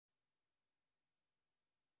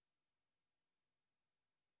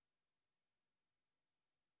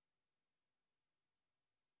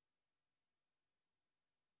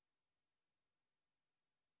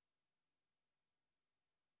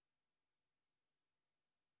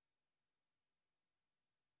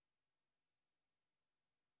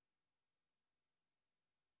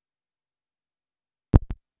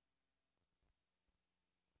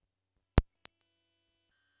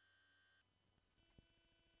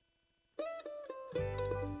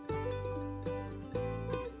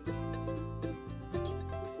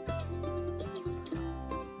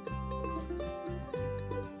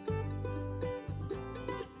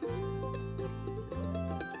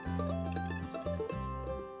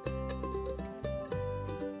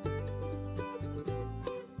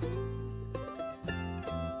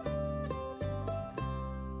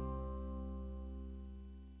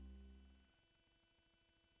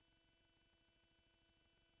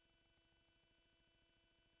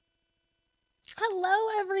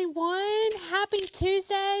Hello everyone, happy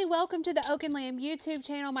Tuesday. Welcome to the Oak and Lamb YouTube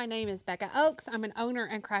channel. My name is Becca Oaks. I'm an owner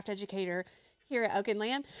and craft educator here at Oak and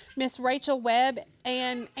Lamb. Miss Rachel Webb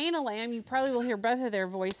and Anna Lamb, you probably will hear both of their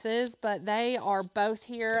voices, but they are both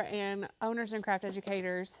here and owners and craft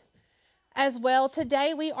educators as well.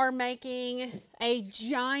 Today we are making a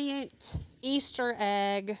giant Easter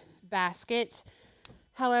egg basket.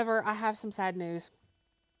 However, I have some sad news.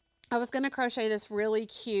 I was going to crochet this really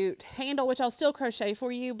cute handle, which I'll still crochet for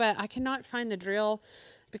you, but I cannot find the drill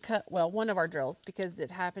because, well, one of our drills, because it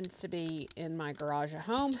happens to be in my garage at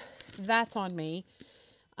home. That's on me.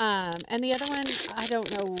 And the other one, I don't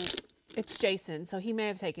know. It's Jason, so he may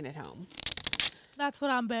have taken it home. That's what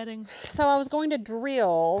I'm betting. So I was going to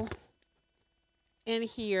drill in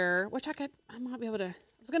here, which I might be able to,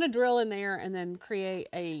 I was going to drill in there and then create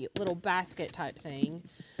a little basket type thing,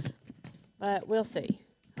 but we'll see.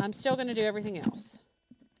 I'm still going to do everything else.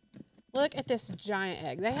 Look at this giant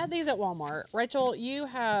egg. They had these at Walmart. Rachel, you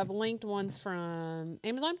have linked ones from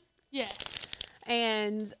Amazon? Yes.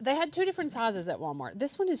 And they had two different sizes at Walmart.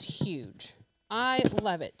 This one is huge. I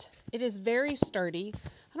love it. It is very sturdy.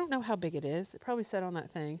 I don't know how big it is. It probably said on that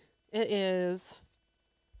thing. It is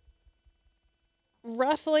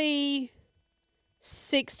roughly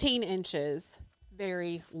 16 inches.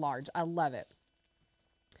 Very large. I love it.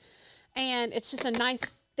 And it's just a nice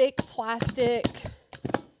thick plastic,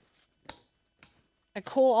 a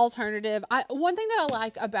cool alternative. One thing that I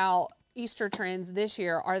like about Easter trends this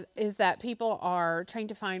year is that people are trying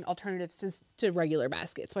to find alternatives to regular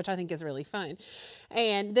baskets, which I think is really fun.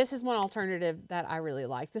 And this is one alternative that I really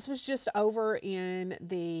like. This was just over in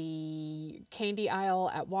the candy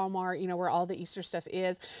aisle at Walmart, you know, where all the Easter stuff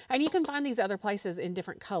is. And you can find these other places in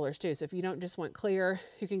different colors too. So if you don't just want clear,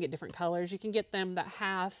 you can get different colors. You can get them that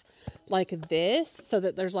have like this, so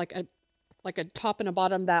that there's like a top and a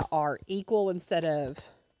bottom that are equal instead of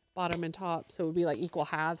bottom and top, so it would be like equal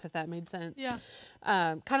halves, if that made sense. Yeah.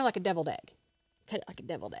 Kind of like a deviled egg. Kind of like a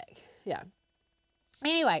deviled egg. Yeah.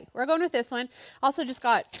 Anyway, we're going with this one. Also just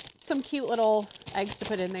got some cute little eggs to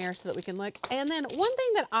put in there so that we can look. And then one thing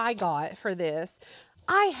that I got for this,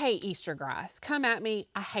 I hate Easter grass. Come at me.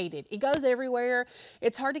 I hate it. It goes everywhere.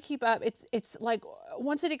 It's hard to keep up. It's like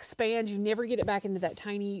once it expands, you never get it back into that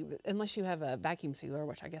tiny, unless you have a vacuum sealer,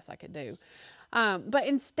 which I guess I could do. But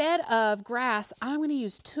instead of grass, I'm going to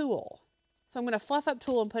use tulle. So I'm going to fluff up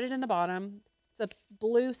tulle and put it in the bottom. It's a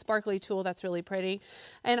blue sparkly tulle that's really pretty.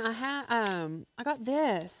 And I got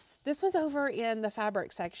this. This was over in the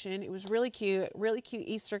fabric section. It was really cute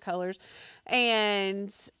Easter colors.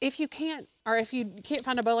 And if you can't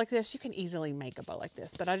find a bow like this, you can easily make a bow like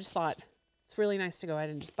this. But I just thought it's really nice to go ahead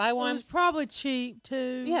and just buy one. It was probably cheap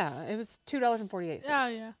too. Yeah, it was $2.48. Oh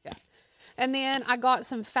yeah. Yeah. And then I got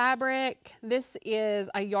some fabric. This is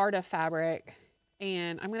a yard of fabric.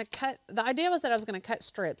 And I'm going to cut, the idea was that I was going to cut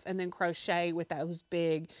strips and then crochet with those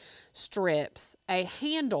big strips a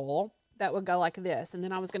handle that would go like this. And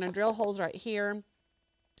then I was going to drill holes right here.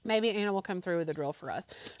 Maybe Anna will come through with a drill for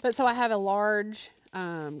us. But so I have a large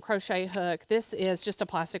crochet hook. This is just a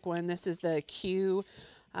plastic one. This is the Q.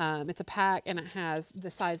 It's a pack and it has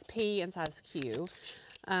the size P and size Q.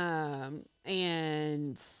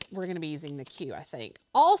 And we're going to be using the Q, I think.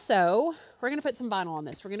 Also, we're going to put some vinyl on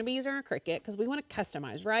this. We're going to be using our Cricut because we want to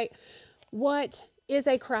customize, right? What is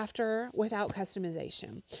a crafter without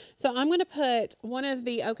customization? So I'm going to put one of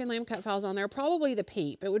the Oak and Lamb cut files on there, probably the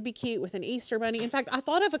Peep. It would be cute with an Easter bunny. In fact, I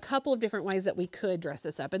thought of a couple of different ways that we could dress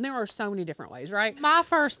this up, and there are so many different ways, right? My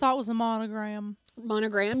first thought was a monogram.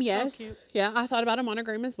 Monogram, yes. So cute. Yeah, I thought about a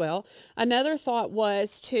monogram as well. Another thought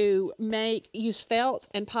was to use felt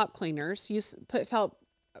and pop cleaners. Put felt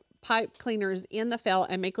pipe cleaners in the felt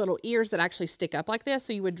and make little ears that actually stick up like this.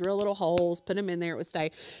 So you would drill little holes, put them in there, it would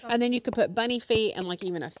stay. And then you could put bunny feet and like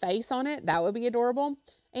even a face on it. That would be adorable.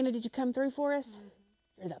 Anna, did you come through for us?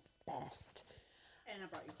 You're the best. And I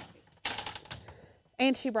brought you coffee.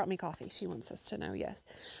 And she brought me coffee. She wants us to know, yes.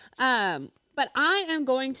 But I am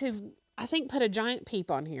going to, I think, put a giant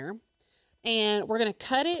Peep on here. And we're going to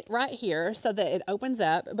cut it right here so that it opens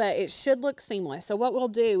up, but it should look seamless. So what we'll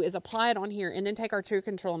do is apply it on here and then take our true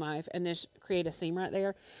control knife and then create a seam right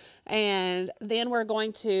there. And then we're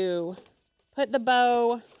going to put the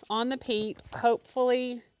bow on the Peep.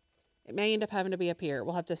 Hopefully, it may end up having to be up here.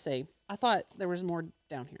 We'll have to see. I thought there was more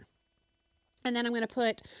down here. And then I'm going to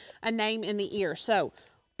put a name in the ear. So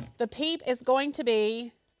the Peep is going to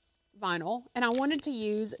be vinyl, and I wanted to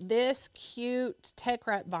use this cute tech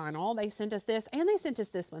wrap vinyl. They sent us this and they sent us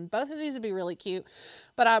this one. Both of these would be really cute,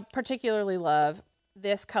 but I particularly love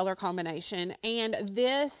this color combination. And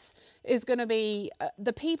this is going to be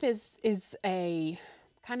the Peep is a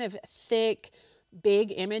kind of thick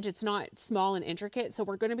big image. It's not small and intricate. So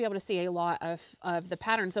we're going to be able to see a lot of the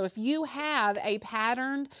pattern. So if you have a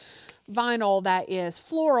patterned vinyl that is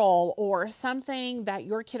floral or something that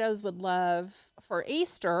your kiddos would love for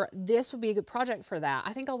Easter, this would be a good project for that.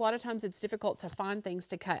 I think a lot of times it's difficult to find things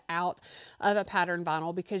to cut out of a patterned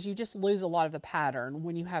vinyl because you just lose a lot of the pattern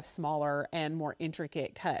when you have smaller and more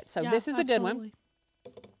intricate cuts. So Yeah, this is a good one. absolutely.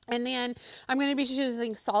 And then I'm going to be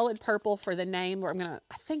choosing solid purple for the name, where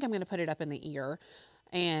I think I'm going to put it up in the ear,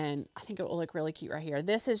 and I think it will look really cute right here.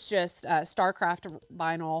 This is just Starcraft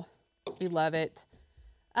vinyl. We love it.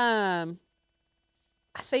 I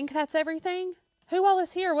think that's everything. Who all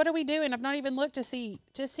is here? What are we doing? I've not even looked to see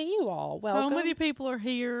you all. Welcome. So many people are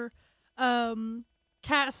here.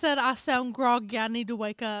 Kat said I sound groggy. I need to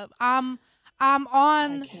wake up. I'm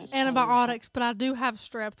on antibiotics, but I do have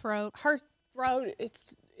strep throat. Her throat,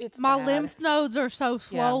 it's My bad. lymph nodes are so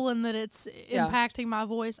swollen that it's Yeah. impacting my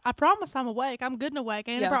voice. I promise I'm awake. I'm good and awake.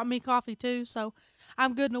 Anna Yeah. brought me coffee too, so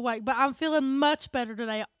I'm good and awake. But I'm feeling much better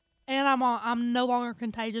today, and I'm no longer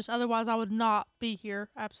contagious. Otherwise, I would not be here.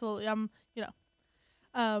 Absolutely,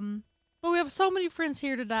 But we have so many friends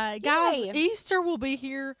here today, guys. Yay. Easter will be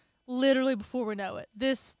here literally before we know it.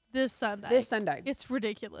 This Sunday. This Sunday. It's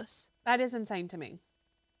ridiculous. That is insane to me.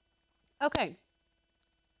 Okay.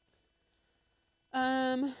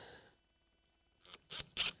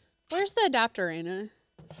 Where's the adapter, Anna?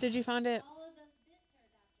 Did you find it? All of the bits are adapters that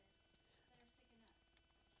are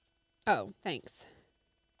sticking up. Oh, thanks.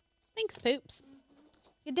 Thanks, Poops.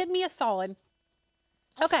 You did me a solid.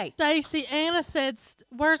 Okay. Stacy, Anna said,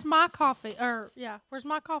 "Where's my coffee?" Where's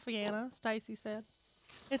my coffee, Anna? Stacy said,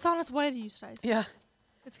 "It's on its way to you, Stacy. Yeah,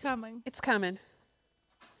 It's coming." it's coming.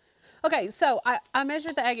 Okay, so I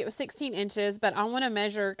measured the egg. It was 16 inches, but I want to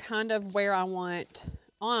measure kind of where I want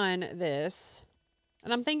on this.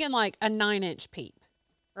 And I'm thinking like a 9-inch peep,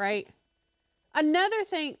 right? Another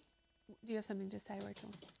thing. Do you have something to say, Rachel?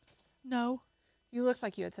 No. You looked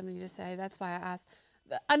like you had something to say. That's why I asked.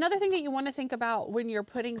 Another thing that you want to think about when you're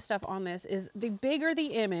putting stuff on this is the bigger the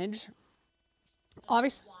image,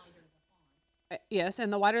 obviously. Yes,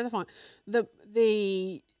 and the wider the font.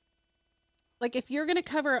 Like if you're going to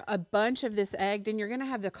cover a bunch of this egg, then you're going to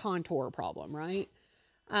have the contour problem, right?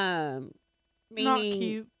 Meaning, Not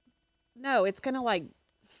cute. No, it's going to like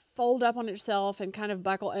fold up on itself and kind of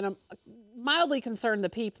buckle. And I'm mildly concerned the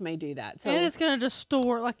peep may do that. So And it's going to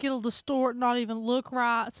distort. Like it'll distort, not even look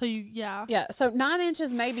right. So Yeah, so 9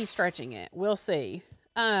 inches may be stretching it. We'll see.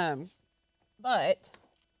 But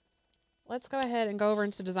let's go ahead and go over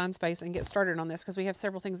into Design Space and get started on this because we have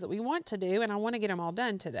several things that we want to do and I want to get them all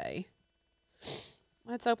done today.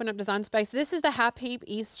 Let's open up Design Space. This is the Happy Heap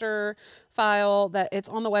Easter file that it's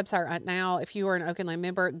on the website right now. If you are an Oakenland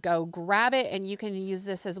member, go grab it and you can use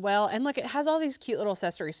this as well. And look, it has all these cute little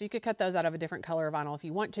accessories. So you could cut those out of a different color vinyl if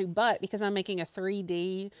you want to. But because I'm making a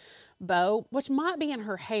 3D bow, which might be in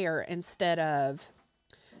her hair instead of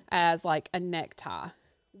as like a necktie.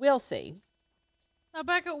 We'll see. Now,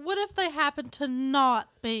 Becca, what if they happen to not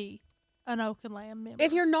be an Oakenland member?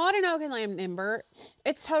 If you're not an Oakenland member,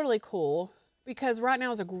 it's totally cool. Because right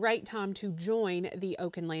now is a great time to join the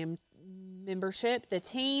Oakenland membership, the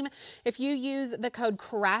team. If you use the code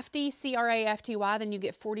CRAFTY, C-R-A-F-T-Y, then you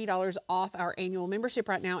get $40 off our annual membership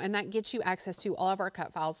right now. And that gets you access to all of our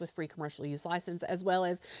cut files with free commercial use license, as well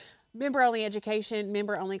as member-only education,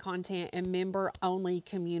 member-only content, and member-only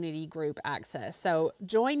community group access. So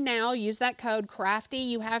join now. Use that code CRAFTY.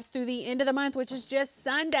 You have through the end of the month, which is just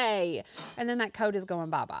Sunday. And then that code is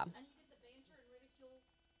going bye-bye.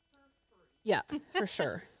 Yeah, for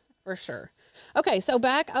sure. For sure. Okay, so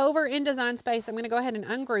back over in Design Space, I'm going to go ahead and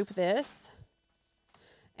ungroup this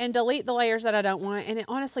and delete the layers that I don't want. And it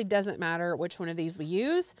honestly doesn't matter which one of these we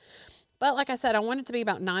use. But like I said, I want it to be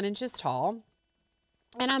about 9 inches tall.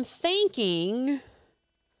 And I'm thinking,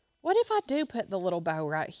 what if I do put the little bow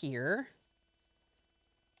right here?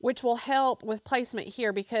 Which will help with placement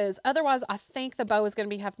here because otherwise I think the bow is going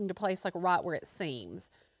to be having to place like right where it seams.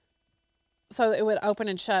 So it would open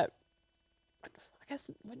and shut. I guess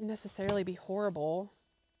it wouldn't necessarily be horrible.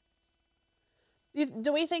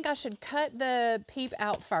 Do we think I should cut the peep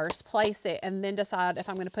out first, place it, and then decide if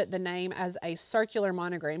I'm going to put the name as a circular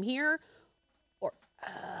monogram here? Or,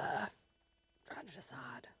 trying to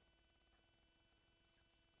decide.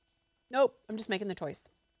 Nope, I'm just making the choice.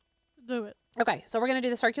 Do it. Okay, so we're going to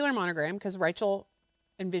do the circular monogram because Rachel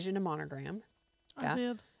envisioned a monogram. I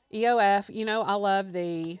did. EOF, you know I love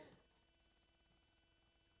the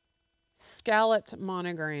scalloped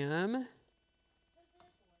monogram.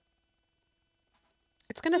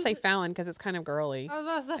 It's going to say Fallon because it's kind of girly. I was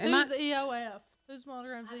about to say, Am I- who's EOF? Whose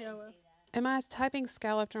monogram's EOF? Am I typing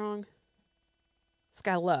scalloped wrong?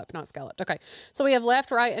 Scallop, not scalloped. Okay. So we have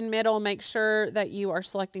left, right, and middle. Make sure that you are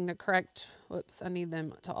selecting the correct. Whoops. I need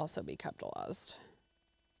them to also be capitalized.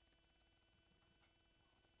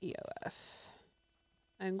 EOF.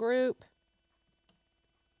 And group.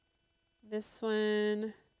 This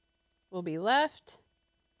one will be left.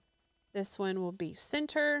 This one will be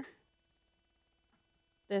center.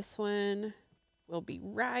 This one will be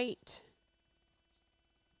right.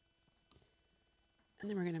 And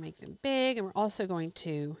then we're going to make them big, and we're also going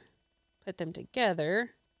to put them together.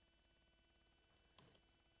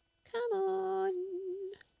 Come on.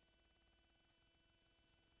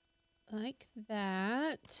 Like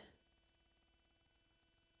that.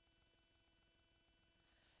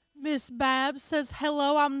 Miss Babs says,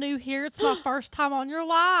 hello, I'm new here. It's my first time on your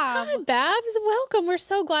live. Hi, Babs. Welcome. We're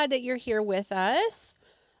so glad that you're here with us.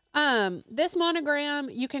 This monogram,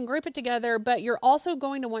 you can group it together, but you're also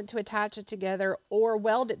going to want to attach it together or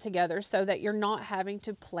weld it together so that you're not having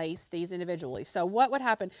to place these individually. So what would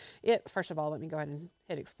happen, first of all, let me go ahead and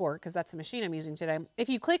hit export because that's the machine I'm using today. If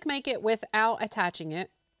you click make it without attaching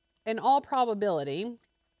it, in all probability,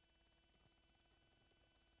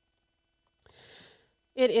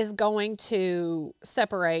 it is going to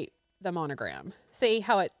separate the monogram. See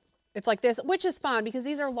how it's like this, which is fine because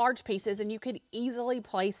these are large pieces and you could easily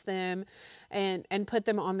place them and put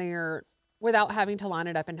them on there without having to line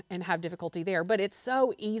it up and have difficulty there. But it's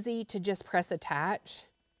so easy to just press attach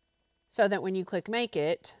so that when you click make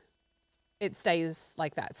it, it stays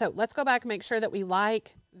like that. So let's go back and make sure that we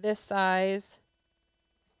like this size.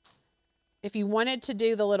 If you wanted to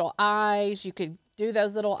do the little eyes, you could do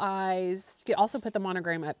those little eyes. You could also put the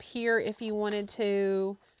monogram up here if you wanted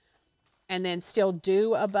to. And then still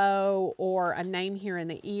do a bow or a name here in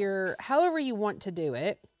the ear, however you want to do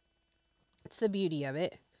it. It's the beauty of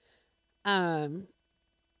it. And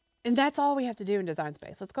that's all we have to do in Design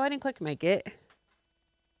Space. Let's go ahead and click make it.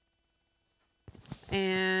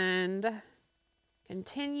 And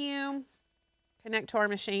continue. Connect to our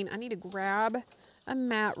machine. I need to grab a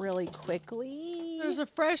mat really quickly. There's a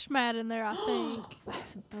fresh mat in there, I think.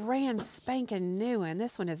 Brand spanking new, and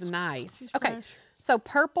this one is nice. She's okay. fresh. So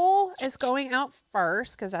purple is going out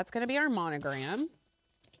first because that's going to be our monogram.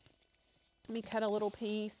 Let me cut a little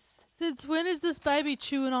piece. Since when is this baby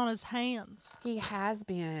chewing on his hands? He has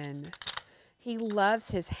been. He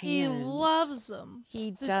loves his hands. He loves them.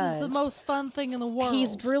 He does. This is the most fun thing in the world.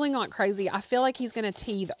 He's drooling like crazy. I feel like he's going to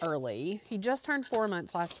teeth early. He just turned 4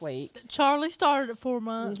 months last week. Charlie started at 4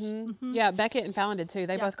 months. Yeah, Beckett and Fallon did too.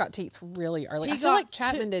 They both got teeth really early. I feel got like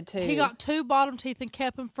Chapman did too. He got 2 bottom teeth and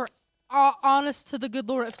kept them for, honest to the good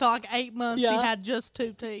Lord, it felt like 8 months he had just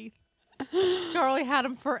 2 teeth. Charlie had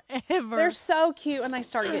them forever. They're so cute when they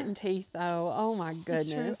start getting teeth though. Oh my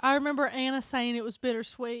goodness. It's true. I remember Anna saying it was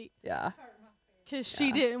bittersweet. Yeah. Because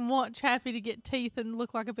she didn't want Chappie to get teeth and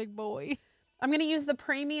look like a big boy. I'm going to use the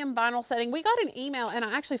premium vinyl setting. We got an email, and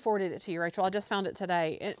I actually forwarded it to you, Rachel. I just found it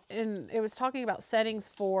today. And it was talking about settings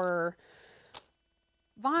for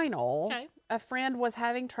vinyl. Okay. A friend was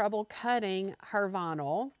having trouble cutting her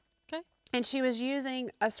vinyl. Okay. And she was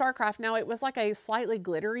using a StarCraft. Now, it was like a slightly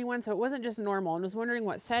glittery one, so it wasn't just normal, and was wondering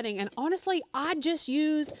what setting. And honestly, I just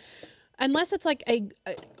use... Unless it's like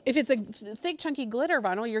if it's a thick, chunky glitter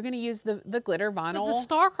vinyl, you're going to use the glitter vinyl. But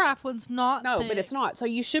the StarCraft one's not No, thick. but it's not. So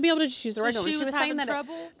you should be able to just use the regular one. She was saying having that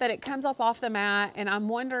trouble? that it comes up off the mat, and I'm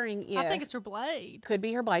wondering if... I think it's her blade. Could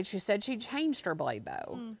be her blade. She said she changed her blade,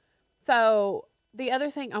 though. So the other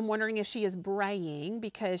thing, I'm wondering if she is braying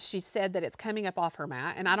because she said that it's coming up off her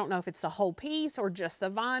mat, and I don't know if it's the whole piece or just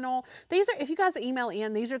the vinyl. These are, if you guys email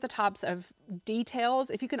in, these are the types of details.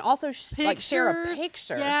 If you can also like share a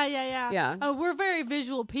picture. Yeah. Oh, we're very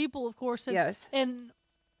visual people, of course. And, Yes. And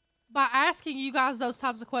by asking you guys those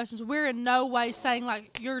types of questions, we're in no way saying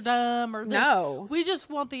like you're dumb or this. No. We just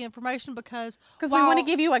want the information because we want to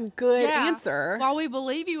give you a good answer. While we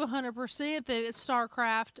believe you 100% that it's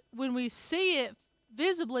StarCraft, when we see it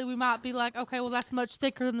visibly, we might be like, okay, well, that's much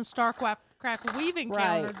thicker than the StarCraft we've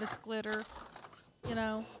encountered that's glitter, you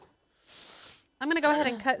know. I'm going to go ahead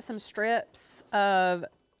and cut some strips of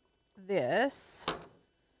this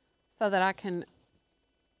so that I can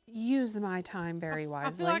use my time very wisely.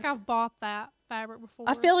 I feel like I've bought that fabric before.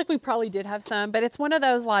 I feel like we probably did have some, but it's one of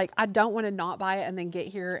those, like, I don't want to not buy it and then get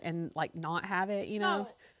here and, like, not have it, you know,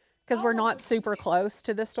 because we're not super close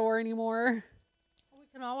to the store anymore. We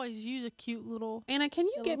can always use a cute little... Anna, can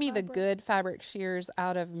you get me the good fabric shears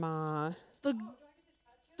out of my...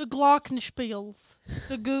 The Glockenspiels.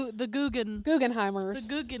 The Guggenheimers.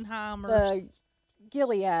 The Guggenheimers. The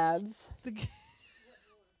Gileads.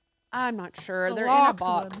 I'm not sure. They're in a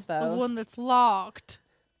box, though. The one that's locked.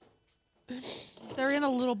 They're in a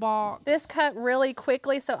little box. This cut really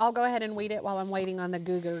quickly, so I'll go ahead and weed it while I'm waiting on the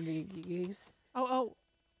Googers. Oh,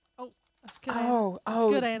 that's good. Anna. Oh, That's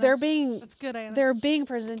good, Anna. That's good, Anna. They're being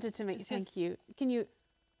presented to me. Yes, Thank yes. you. Can you?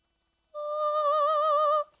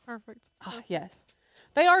 Perfect. Oh, yes.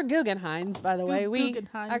 They are Guggenheims, by the way. We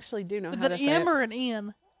Guggenheims. actually do know With how to an say M it. or an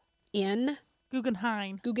N? In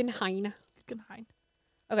Guggenheim. Guggenheim. Guggenheim.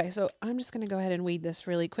 Okay, so I'm just going to go ahead and weed this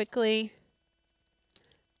really quickly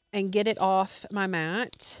and get it off my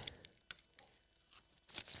mat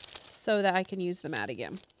so that I can use the mat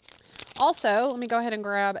again. Also, let me go ahead and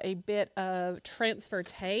grab a bit of transfer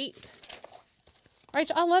tape.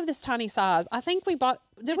 Rachel, I love this tiny size. I think we bought,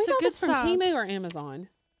 did we It's a buy good this from size. Temu or Amazon?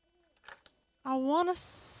 I'm not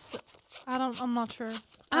sure. I don't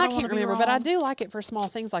wanna can't be remember, but I wrong. do like it for small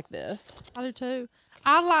things like this. I do too.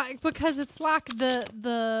 I like, because it's like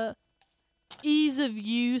the ease of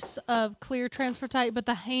use of clear transfer tape, but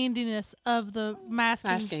the handiness of the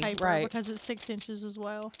masking paper, right. because it's 6 inches as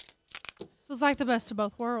well. So it's like the best of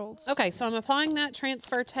both worlds. Okay, so I'm applying that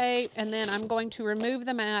transfer tape, and then I'm going to remove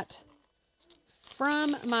the mat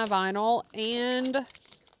from my vinyl and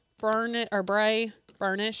burn it, or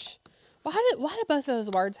burnish. Why do both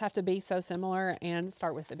those words have to be so similar and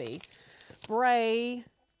start with the B? Bray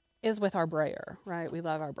is with our brayer, right? We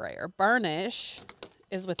love our brayer. Burnish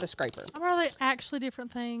is with the scraper. Are they actually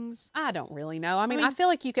different things? I don't really know. I mean, mean- I feel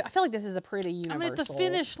like I feel like this is a pretty universal. I mean, at the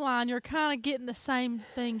finish line, you're kind of getting the same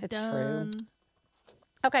thing It's done. true.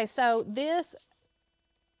 Okay, so this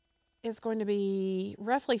is going to be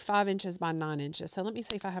roughly 5 inches by 9 inches. So let me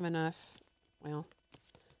see if I have enough. Well,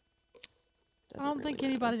 I don't think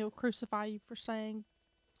anybody will crucify you for saying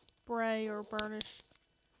bray or burnish.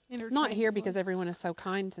 Not here because everyone is so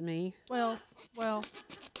kind to me, Well,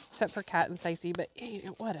 except for Kat and Stacy. But you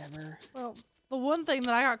know, whatever. the one thing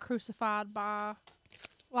that I got crucified by,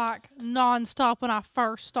 like nonstop when I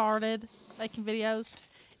first started making videos,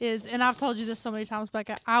 is, and I've told you this so many times,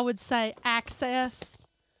 Becca, I would say access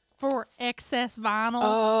for excess vinyl.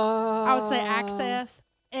 I would say access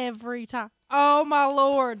every time. Oh my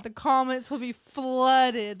Lord, the comments will be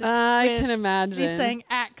flooded. I with can imagine. me saying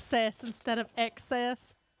access instead of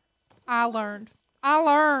excess. I learned.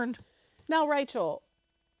 Now, Rachel.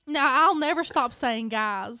 Now, I'll never stop saying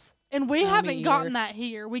guys. And we No, me haven't gotten either. that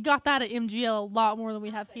here. We got that at MGL a lot more than we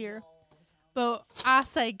have here. But I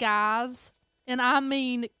say guys, and I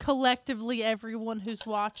mean collectively everyone who's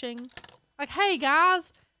watching. Like, hey,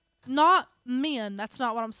 guys, not men. That's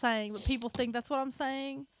not what I'm saying. But people think that's what I'm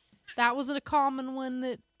saying. That wasn't a common one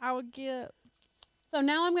that I would get. So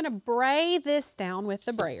now I'm going to bray this down with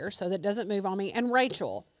the brayer so that it doesn't move on me. And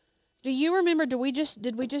Rachel, do you remember, did we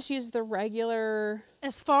just use the regular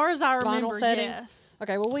As far as I vinyl remember, setting? yes.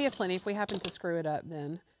 Okay, well, we have plenty. If we happen to screw it up,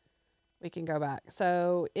 then we can go back.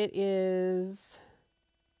 So it is,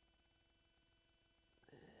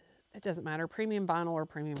 it doesn't matter, premium vinyl or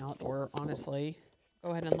premium outdoor, honestly.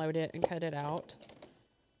 Go ahead and load it and cut it out.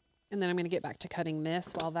 And then I'm going to get back to cutting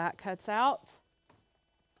this while that cuts out.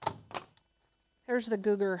 Here's the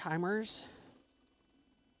Guggenheimers.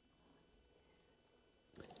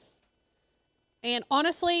 And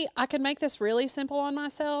honestly, I could make this really simple on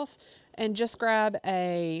myself and just grab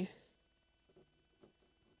a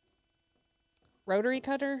rotary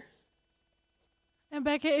cutter. And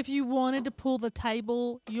Becca, if you wanted to pull the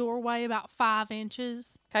table your way about 5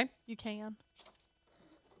 inches, Okay. you can.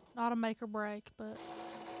 Not a make or break, but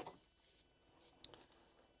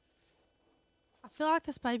I feel like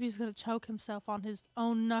this baby's gonna choke himself on his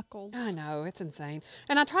own knuckles. I know, it's insane.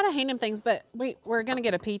 And I try to hand him things, but we're going to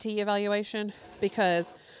get a PT evaluation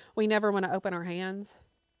because we never want to open our hands.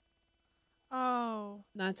 Oh.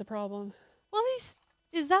 That's a problem. Well,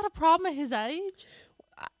 is that a problem at his age?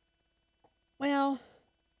 Well,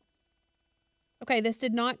 okay, this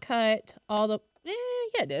did not cut all the, yeah,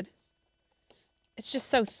 it did. It's just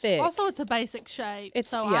so thick. Also, it's a basic shape. It's-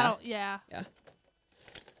 so yeah. I don't, yeah.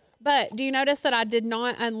 But do you notice that I did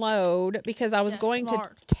not unload because I was Yeah, going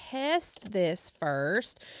smart. to test this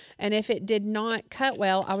first. And if it did not cut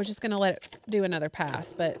well, I was just going to let it do another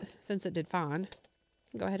pass. But since it did fine,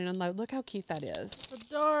 go ahead and unload. Look how cute that is.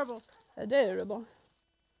 Adorable. Adorable.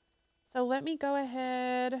 So let me go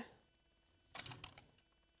ahead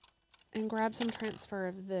and grab some transfer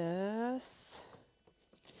of this.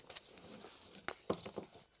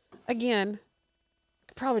 Again, I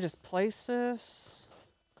could probably just place this.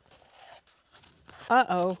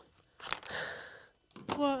 Uh-oh.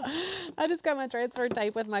 What? I just got my transfer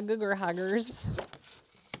tape with my Guggenheimers.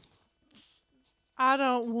 I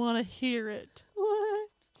don't want to hear it. What?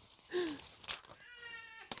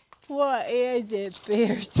 What is it,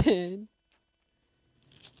 Pearson?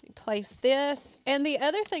 place this. And the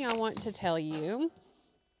other thing I want to tell you,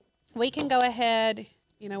 we can go ahead,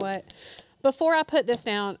 you know what, before I put this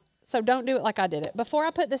down, so don't do it like I did it. Before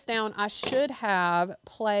I put this down, I should have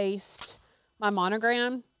placed my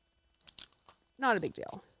monogram. Not a big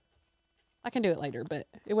deal. I can do it later, but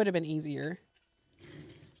it would have been easier.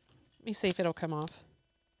 Let me see if it'll come off.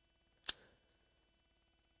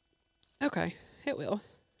 Okay, it will.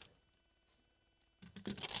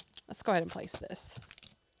 Let's go ahead and place this.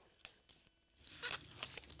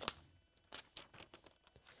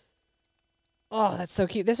 Oh, that's so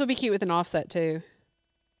cute. This will be cute with an offset too.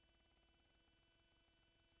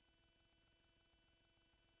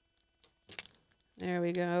 There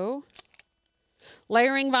we go.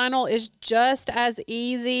 Layering vinyl is just as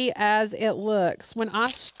easy as it looks. When I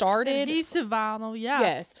started... Adhesive vinyl, yeah.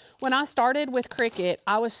 Yes. When I started with Cricut,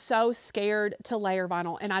 I was so scared to layer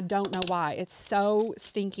vinyl, and I don't know why. It's so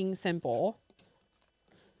stinking simple.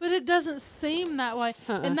 But it doesn't seem that way.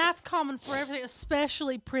 And that's common for everything,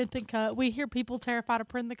 especially print and cut. We hear people terrified of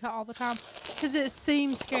print and cut all the time because it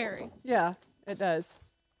seems scary. Yeah, it does.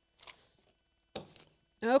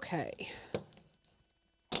 Okay.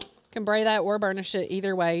 Can braid that or burnish it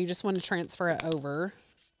either way. You just want to transfer it over.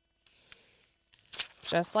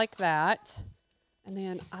 Just like that. And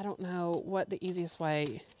then I don't know what the easiest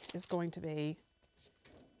way is going to be.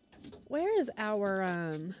 Where is our,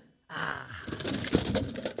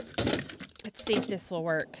 let's see if this will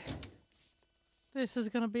work. This is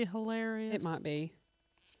going to be hilarious. It might be.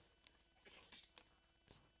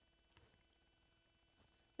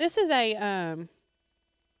 This is a,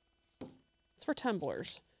 it's for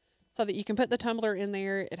tumblers. So that you can put the tumbler in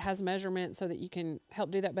there. It has measurements so that you can help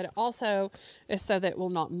do that. But it also is so that it will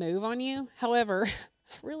not move on you. However,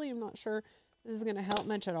 I really am not sure this is going to help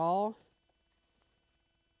much at all.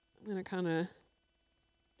 I'm going to kind of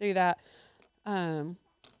do that and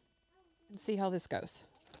see how this goes.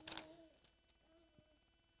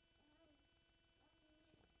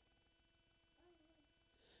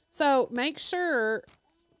 So make sure...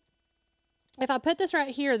 If I put this right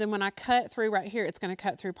here, then when I cut through right here, it's going to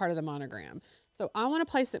cut through part of the monogram. So I want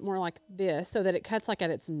to place it more like this so that it cuts like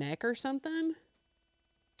at its neck or something.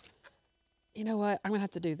 You know what? I'm going to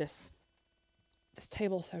have to do this. This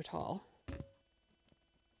table's so tall.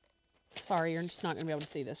 Sorry, you're just not going to be able to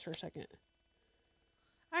see this for a second.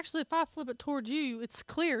 Actually, if I flip it towards you, it's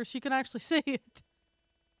clear so you can actually see it.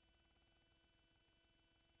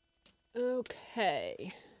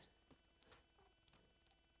 Okay.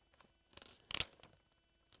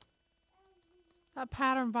 That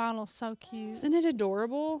pattern vinyl is so cute. Isn't it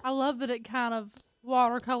adorable? I love that it kind of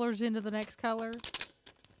watercolors into the next color.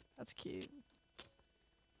 That's cute.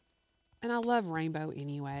 And I love rainbow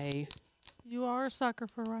anyway. You are a sucker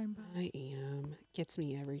for rainbow. I am. Gets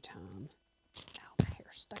me every time. Ow, my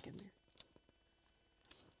hair's stuck in there.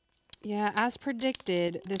 Yeah, as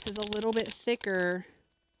predicted, this is a little bit thicker.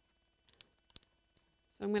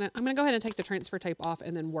 So I'm gonna go ahead and take the transfer tape off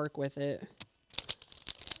and then work with it.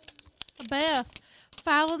 Beth,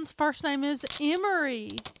 Fallon's first name is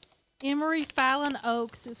Emery. Emery Fallon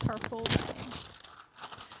Oakes is her full name.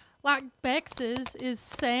 Like Bex's is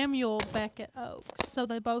Samuel Beckett Oakes, so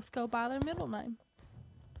they both go by their middle name.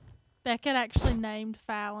 Beckett actually named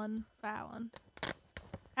Fallon Fallon.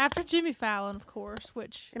 After Jimmy Fallon, of course,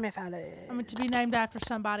 which... Jimmy Fallon. I mean, to be named after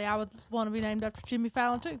somebody, I would want to be named after Jimmy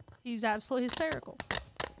Fallon, too. He's absolutely hysterical.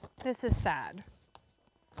 This is sad.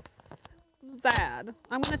 Sad.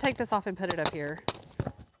 I'm going to take this off and put it up here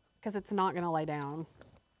because it's not going to lay down.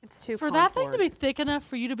 It's too For that thing to be thick enough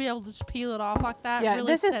for you to be able to just peel it off like that, yeah, really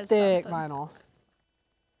this is says thick something. vinyl.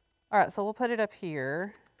 All right, so we'll put it up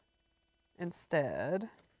here instead.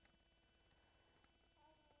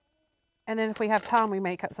 And then if we have time, we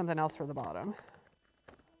may cut something else for the bottom.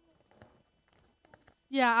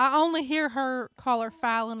 Yeah, I only hear her call her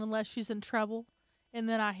Fallon unless she's in trouble. And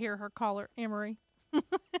then I hear her call her Emery.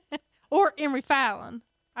 Or Emery Fallon.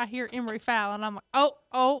 I hear Emery Fallon. I'm like,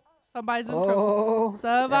 oh, somebody's in trouble.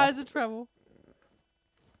 Somebody's in trouble.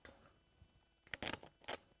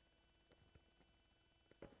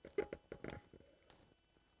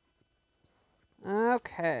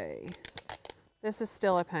 Okay. This is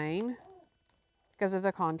still a pain because of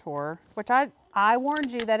the contour, which I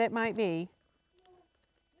warned you that it might be.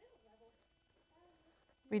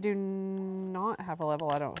 We do not have a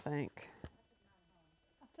level, I don't think.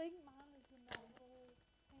 I think mine is in that little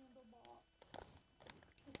handle box.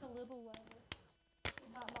 It's a little level. It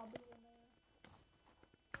might not be in there.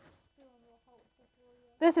 Feeling real hopeful for you.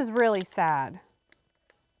 This is really sad.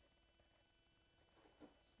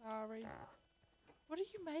 Sorry. What are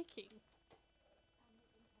you making?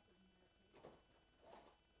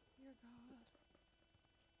 You're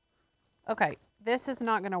Okay, this is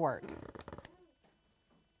not going to work.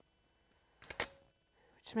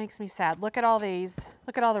 Which makes me sad. Look at all these.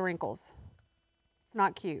 Look at all the wrinkles. It's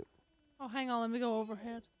not cute. Oh, hang on. Let me go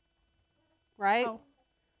overhead. Right? Oh.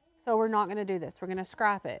 So we're not going to do this. We're going to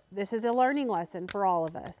scrap it. This is a learning lesson for all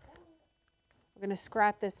of us. We're going to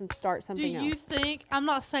scrap this and start something else. Do you think, I'm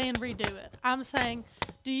not saying redo it. I'm saying,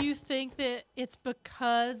 do you think that it's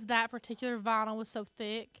because that particular vinyl was so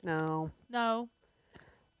thick? No. No.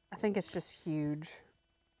 I think it's just huge.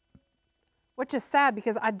 Which is sad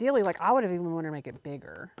because ideally, like, I would have even wanted to make it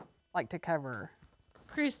bigger. Like, to cover.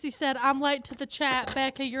 Christy said, I'm late to the chat.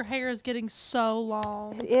 Becca, your hair is getting so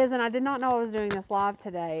long. It is, and I did not know I was doing this live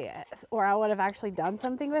today, or I would have actually done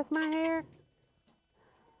something with my hair.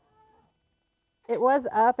 It was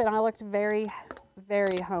up, and I looked very,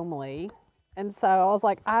 very homely. And so I was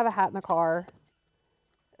like, I have a hat in the car.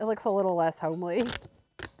 It looks a little less homely. Just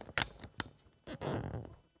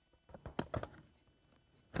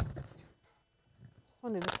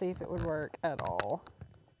wanted to see if it would work at all.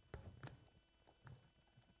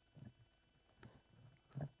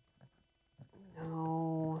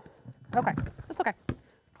 No. Okay, that's okay.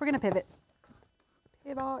 We're gonna pivot.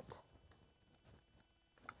 Pivot.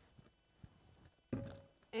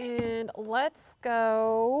 And let's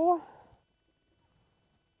go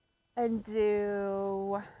and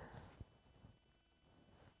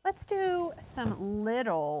let's do some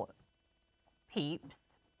little peeps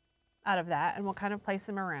out of that, and we'll kind of place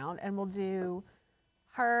them around, and we'll do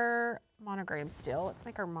her monogram still. Let's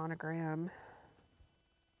make her monogram.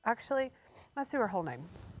 Actually, let's do her whole name.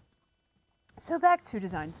 So back to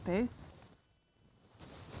Design Space.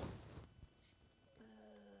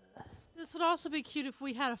 This would also be cute if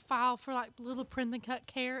we had a file for like little print and cut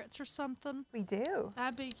carrots or something. We do.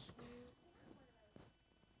 That'd be cute.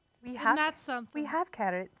 We Isn't have that something? We have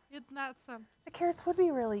carrots. Isn't that something? The carrots would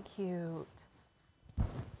be really cute.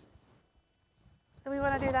 Do we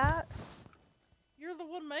want to do that? You're the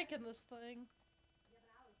one making this thing.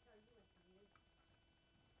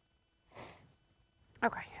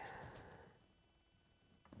 Okay.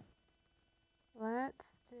 Let's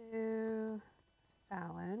do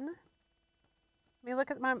Fallon. Let me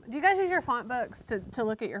look at my. Do you guys use your font books to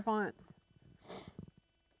look at your fonts?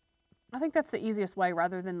 I think that's the easiest way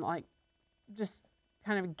rather than like just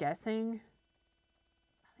kind of guessing.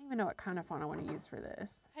 I don't even know what kind of font I want to use for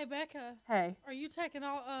this. Hey Becca. Hey. Are you taking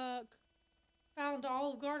all Fallon to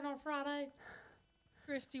Olive Garden on Friday?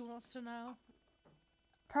 Christy wants to know.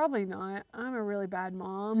 Probably not. I'm a really bad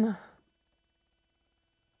mom.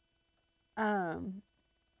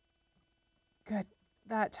 Good.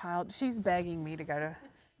 That child, she's begging me to go to.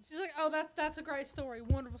 She's like, oh, that's a great story,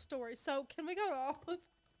 wonderful story. So can we go to Olive?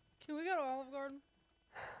 Can we go to Olive Garden?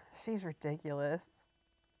 She's ridiculous.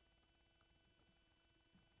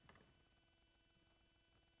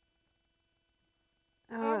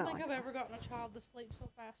 I don't think I've ever gotten a child to sleep so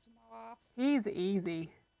fast in my life. He's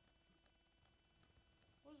easy.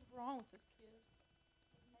 What is wrong with this kid?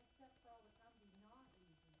 Except for all the times he's not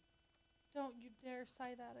easy. Don't you dare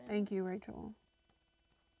say that. Annie. Thank you, Rachel.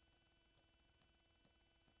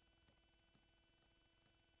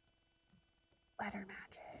 Letter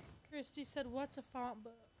magic. Christy said, what's a font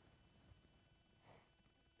book?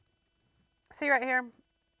 See right here,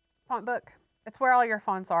 font book. It's where all your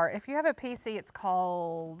fonts are. If you have a PC, it's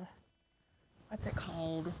called, what's it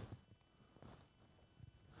called?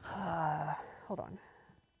 Hold on.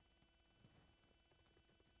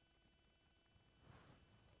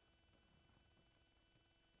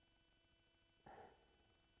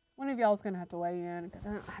 One of y'all is going to have to weigh in because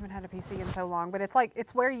I haven't had a PC in so long, but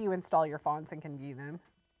it's where you install your fonts and can view them.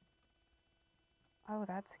 Oh,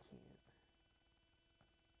 that's cute.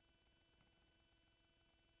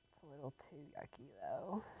 It's a little too yucky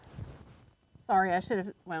though. Sorry, I should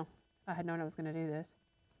have, well, if I had known I was going to do this.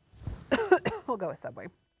 We'll go with Subway.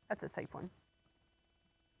 That's a safe one.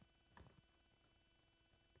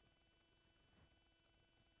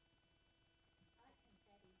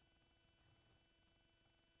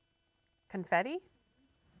 Confetti?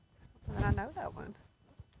 Then I know that one.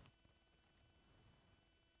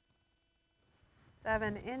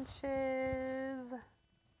 7 inches.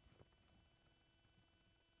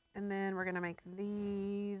 And then we're gonna make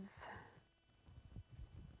these.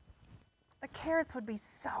 The carrots would be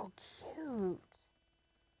so cute.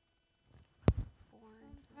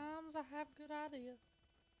 Sometimes I have good ideas.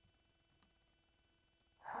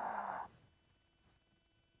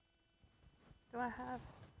 Do I have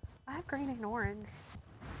green and orange.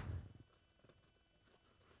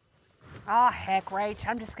 Ah, oh, heck, Rach,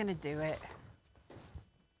 I'm just gonna do it.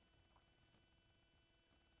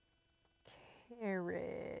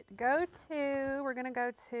 carrot. We're going to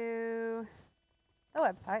go to the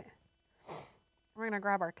website. We're going to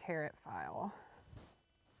grab our carrot file.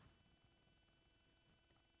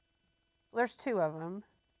 There's 2 of them.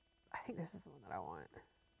 I think this is the one that I want.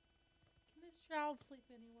 Can this child sleep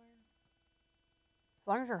anywhere? As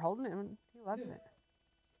long as you're holding him, he loves it.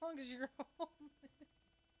 As long as you're home.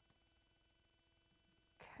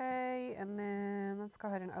 Okay, and then let's go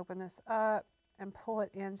ahead and open this up and pull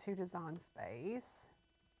it into Design Space.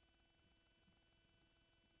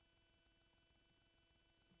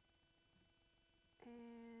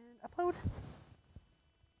 And upload.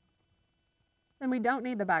 Then we don't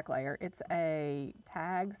need the back layer. It's a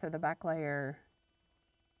tag, so the back layer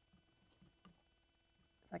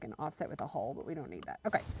is like an offset with a hole, but we don't need that.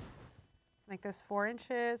 Okay, let's make this 4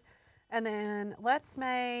 inches. And then let's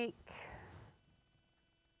do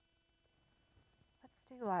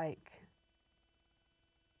like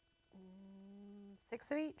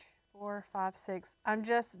 6 of each, 4, 5, 6. I'm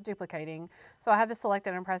just duplicating. So I have this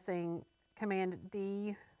selected, I'm pressing Command D.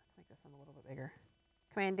 Let's make this one a little bit bigger.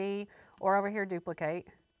 Command D, or over here, duplicate.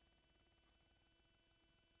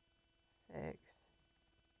 6.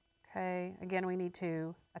 Okay, again, we need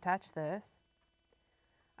to attach this.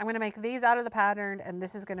 I'm going to make these out of the pattern, and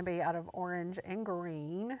this is going to be out of orange and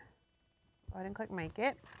green. Go ahead and click Make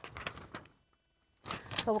It.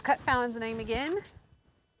 So we'll cut Fallon's name again.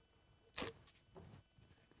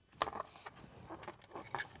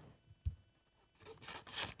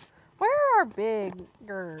 Where are our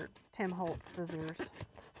bigger Tim Holtz scissors?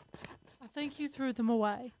 I think you threw them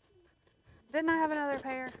away. Didn't I have another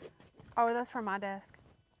pair? Oh, that's from my desk.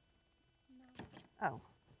 No. Oh.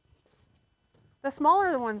 The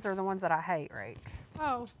smaller ones are the ones that I hate, Rach.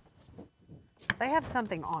 Oh. They have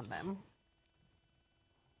something on them.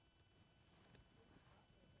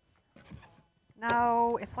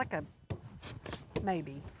 No, it's like a,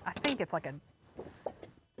 maybe. I think it's like a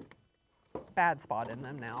bad spot in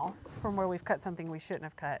them now from where we've cut something we shouldn't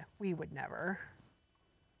have cut. We would never.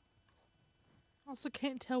 Also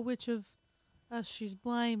can't tell which of us she's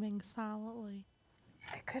blaming silently.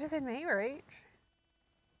 It could have been me, Rach.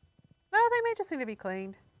 No, they may just need to be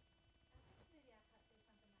cleaned.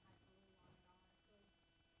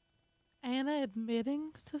 Anna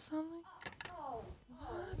admitting to something? Oh, What?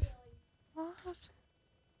 really? What?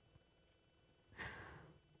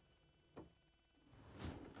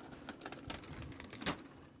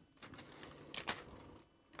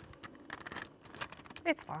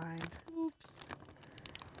 It's fine. Oops.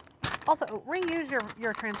 Also, reuse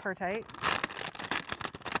your transfer tape.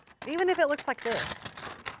 Even if it looks like this.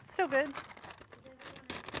 It's still good.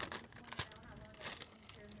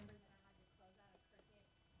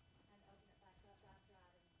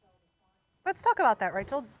 Let's talk about that,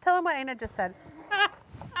 Rachel. Tell them what Anna just said.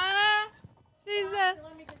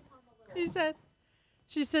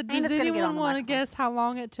 She said, Anna's does gonna get on anyone the want to microphone. guess how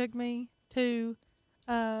long it took me to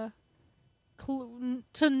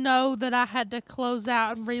know that I had to close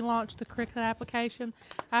out and relaunch the Cricut application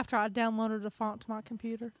after I downloaded a font to my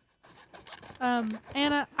computer?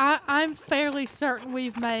 Anna, I'm fairly certain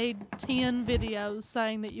we've made 10 videos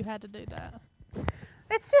saying that you had to do that.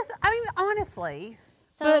 It's just, I mean, honestly.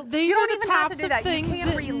 So But these you are don't the even have to types do of that. You things can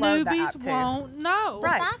that reload the app newbies too. won't know. the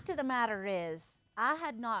Right. fact of the matter is, I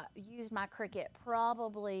had not used my Cricut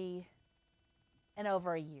probably in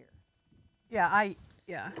over a year. Yeah,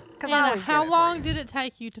 yeah. 'Cause I Anna, always how get it for long you. did it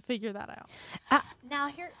take you to figure that out? Now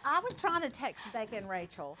here, I was trying to text Becca and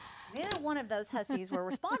Rachel. Neither one of those hussies were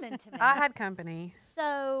responding to me. I had company.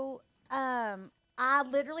 So I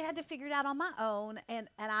literally had to figure it out on my own, and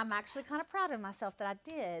I'm actually kind of proud of myself that I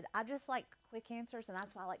did. I just like quick answers, and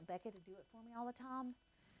that's why I like Becca to do it for me all the time.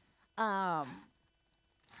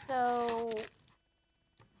 So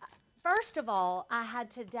first of all, I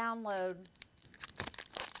had to download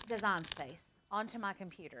Design Space onto my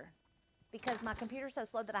computer because my computer's so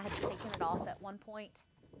slow that I had taken it off at one point.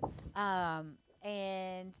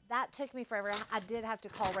 And that took me forever. I did have to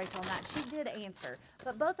call Rachel on that. She did answer,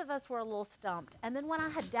 but both of us were a little stumped. And then when I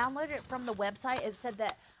had downloaded it from the website, it said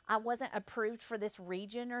that I wasn't approved for this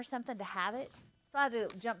region or something to have it. So I had to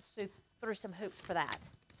jump through some hoops for that.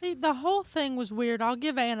 See, the whole thing was weird. I'll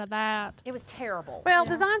give Anna that. It was terrible. Well,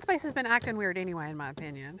 Design Space has been acting weird anyway, in my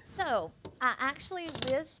opinion. So I actually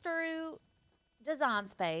whizzed through Design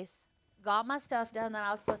Space, got my stuff done that I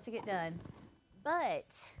was supposed to get done,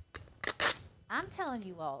 but I'm telling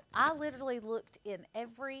you all, I literally looked in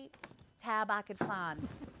every tab I could find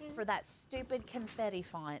for that stupid confetti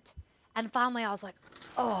font. And finally I was like,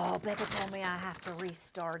 oh, Becca told me I have to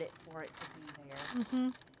restart it for it to be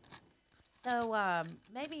there. So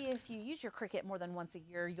maybe if you use your Cricut more than once a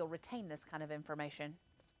year, you'll retain this kind of information.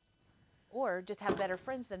 Or just have better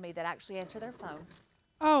friends than me that actually answer their phones.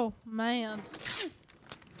 Oh, man.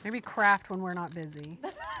 Maybe craft when we're not busy.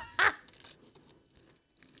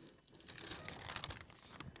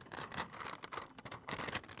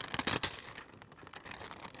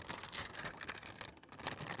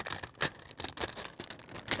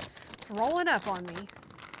 It's rolling up on me.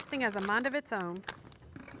 This thing has a mind of its own.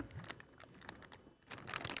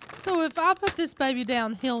 So if I put this baby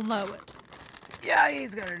down, he'll know it. Yeah,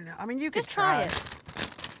 he's gonna know. I mean, you could Just try it.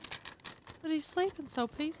 But he's sleeping so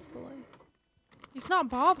peacefully. He's not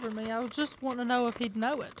bothering me. I was just wanting to know if he'd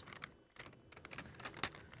know it.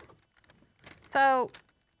 So,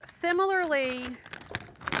 similarly,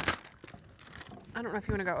 I don't know if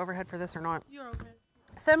you want to go overhead for this or not. You're okay.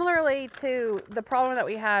 Similarly to the problem that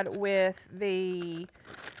we had with the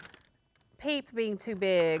peep being too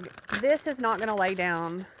big, this is not going to lay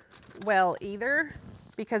down well either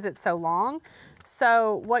because it's so long.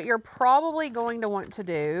 So what you're probably going to want to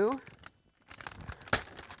do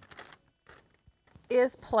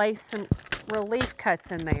is place some relief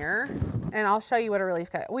cuts in there, and I'll show you what a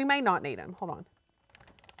relief cut. We may not need them. Hold on.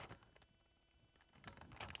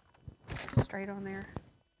 Straight on there.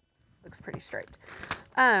 Looks pretty straight.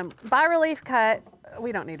 By relief cut,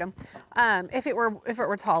 we don't need them. If it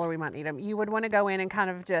were taller, we might need them. You would want to go in and kind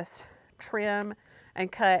of just trim and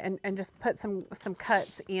cut and just put some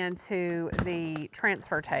cuts into the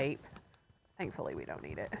transfer tape. Thankfully, we don't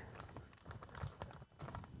need it.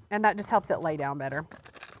 And that just helps it lay down better.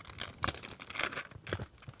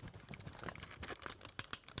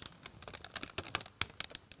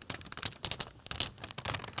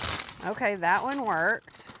 Okay, that one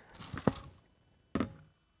worked.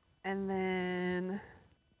 And then,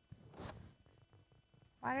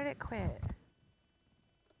 why did it quit?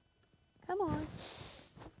 Come on.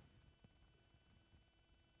 It's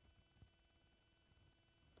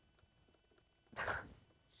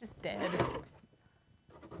just dead.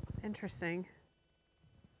 Interesting.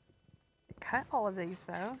 It cut all of these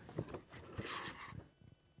though.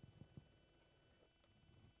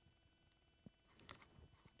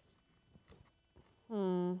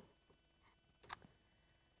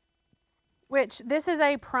 Which this is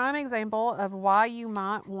a prime example of why you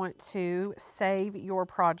might want to save your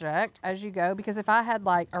project as you go, because if I had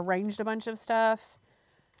like arranged a bunch of stuff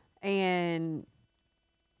and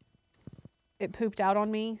it pooped out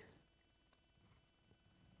on me,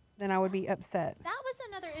 then I would be upset. That was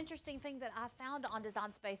another interesting thing that I found on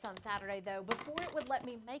Design Space on Saturday, though. Before it would let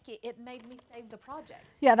me make it, it made me save the project.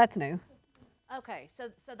 Yeah, that's new. Okay, so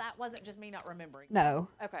that wasn't just me not remembering. No.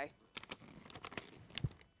 Okay.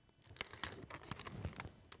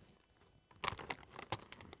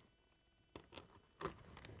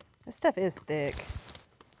 This stuff is thick.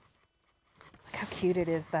 Look how cute it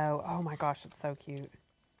is though. Oh my gosh, it's so cute.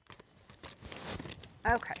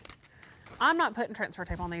 Okay. I'm not putting transfer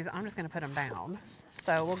tape on these. I'm just going to put them down.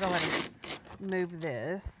 So we'll go ahead and move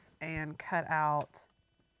this and cut out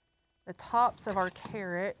the tops of our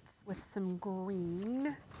carrots with some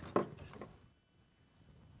green.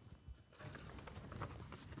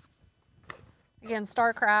 Again,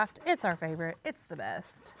 StarCraft, it's our favorite. It's the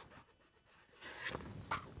best.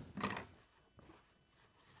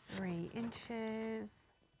 3 inches.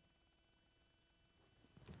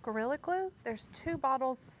 Gorilla Glue, there's 2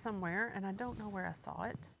 bottles somewhere, and I don't know where I saw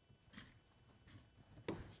it.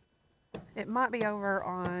 It might be over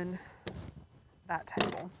on that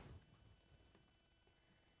table.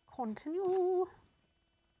 Continue. All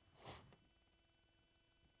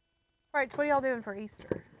right, what are y'all doing for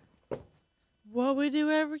Easter? What we do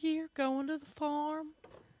every year, going to the farm.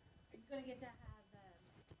 Are you going to get to have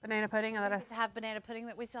Banana pudding? banana pudding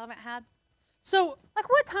that we still haven't had? So, Like,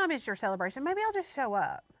 what time is your celebration? Maybe I'll just show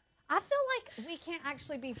up. I feel like we can't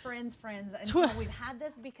actually be friends until we've had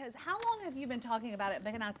this, because how long have you been talking about it,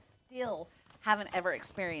 Beck, and I still haven't ever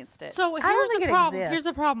experienced it? So don't here's think the it problem. Here's exists.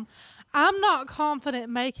 the problem. I'm not confident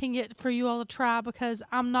making it for you all to try because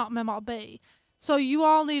I'm not Memo B. So you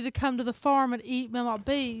all need to come to the farm and eat Memo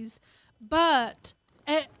B's. But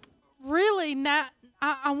it really not.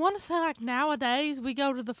 I want to say like nowadays we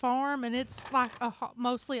go to the farm and it's like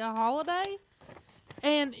mostly a holiday,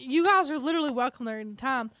 and you guys are literally welcome there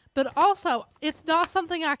anytime. But also, it's not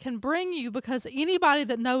something I can bring you because anybody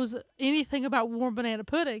that knows anything about warm banana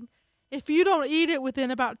pudding, if you don't eat it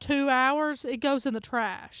within about 2 hours, it goes in the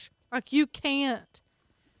trash. Like, you can't.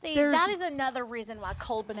 See, there's- that is another reason why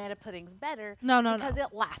cold banana pudding's better. No. Because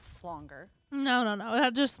it lasts longer. No.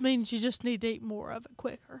 That just means you just need to eat more of it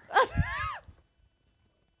quicker.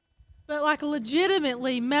 But like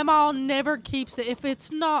legitimately, Mamaw never keeps it. If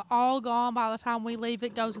it's not all gone by the time we leave,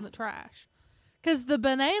 it goes in the trash. Because the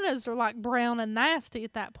bananas are like brown and nasty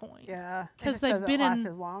at that point. Yeah. Because It just they've doesn't been last in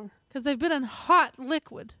as long. because they've been in hot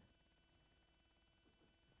liquid.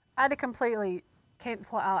 I had to completely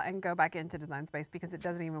cancel out and go back into Design Space because it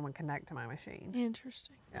doesn't even want to connect to my machine.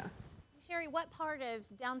 Interesting. Yeah. Sherry, what part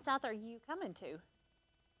of down south are you coming to?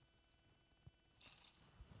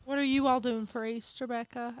 What are you all doing for Easter,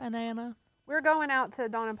 Becca and Anna? We're going out to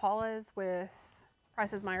Don and Paula's with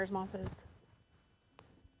Price's Myers Mosses.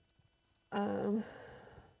 It's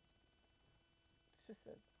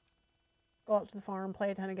just go out to the farm, play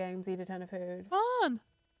a ton of games, eat a ton of food. Fun.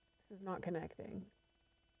 This is not connecting.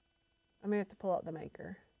 I'm gonna have to pull out the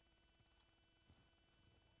maker.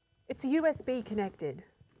 It's USB connected.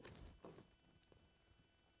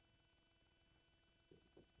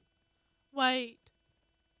 Wait.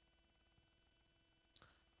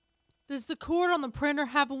 Does the cord on the printer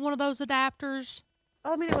have one of those adapters?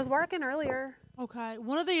 Oh, I mean, it was working earlier. Okay,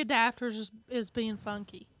 one of the adapters is being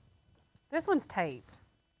funky. This one's taped.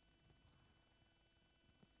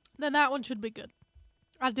 Then that one should be good.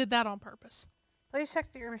 I did that on purpose. Please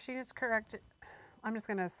check that your machine is correct. I'm just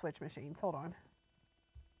gonna switch machines. Hold on.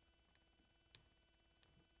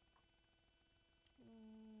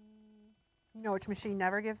 You know which machine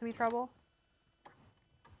never gives me trouble?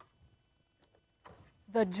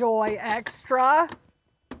 The Joy Extra.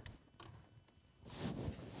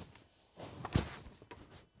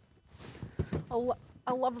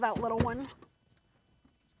 I love that little one.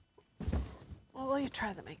 Well, let me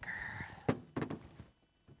try the maker.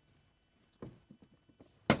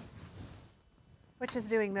 Which is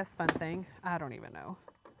doing this fun thing. I don't even know.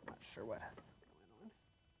 Not sure what has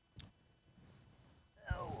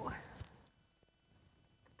going on. Oh.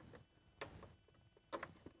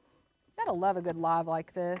 Gotta love a good live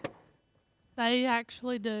like this. They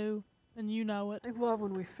actually do, and you know it. I love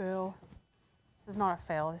when we fail. This is not a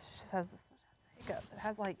fail. This just has hiccups. It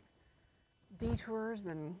has like detours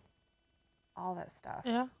and all that stuff.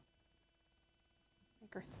 Yeah.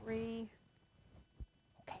 Maker 3.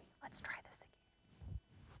 Okay, let's try this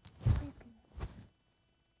again. Please connect.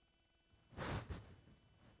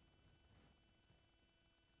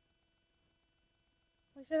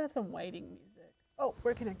 We should have some waiting music. Oh,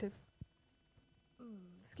 we're connected.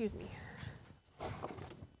 Excuse me.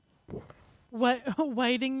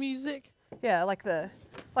 Waiting music. Yeah, like the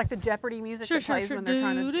Jeopardy music that plays when they're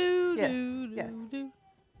trying to. Yes.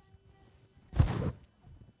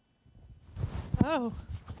 Oh.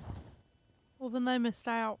 Well, then they missed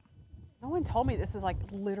out. No one told me this was like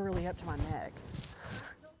literally up to my neck.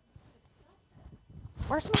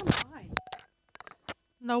 Where's my mic?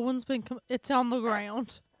 No one's been. It's on the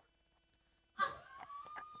ground.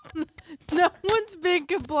 No one's been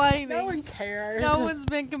complaining. No one cares. No one's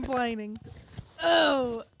been complaining.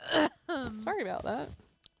 Oh. Sorry about that.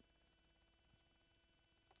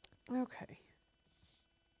 Okay.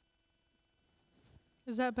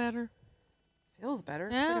 Is that better? Feels better.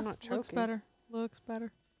 It's Yeah, like I'm not choking. looks better. Looks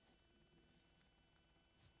better.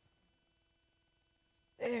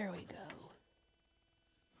 There we go.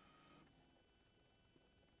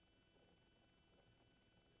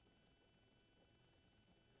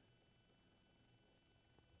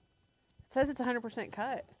 It says it's 100%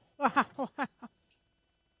 cut. Wow.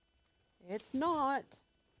 It's not.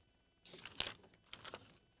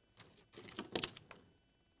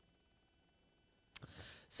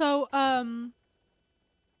 So,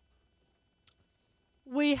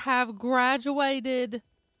 we have graduated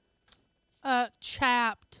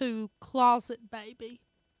Chap to Closet Baby.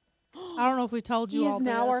 I don't know if we told you He all is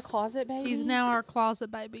now our this. closet baby. He's now our closet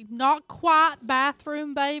baby. Not quite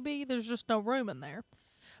bathroom baby. There's just no room in there.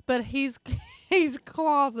 But he's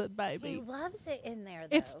closet baby. He loves it in there,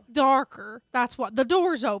 though. It's darker. That's what. The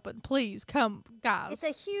door's open. Please come, guys. It's a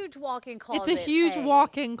huge walk-in closet. It's a huge A.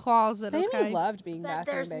 walk-in closet. Sammy Okay. loved being But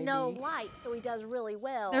bathroom there's baby. no light, so he does really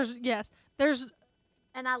well. There's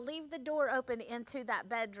And I leave the door open into that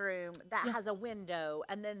bedroom that has a window,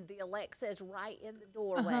 and then the Alexa is right in the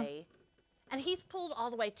doorway. And he's pulled all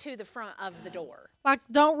the way to the front of the door. like,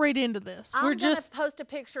 don't read into this. I'm We're gonna just post a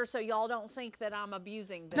picture so y'all don't think that I'm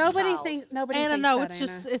abusing this Nobody child. thinks. Nobody. Anna. thinks No, that, it's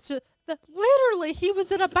just Anna. it's just literally he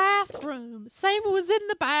was in a bathroom. Sammy was in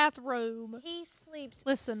the bathroom. He sleeps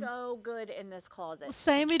Listen. so good in this closet.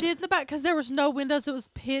 Sammy did in the back because there was no windows. It was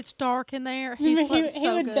pitch dark in there. He slept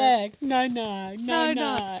so would good. beg. No.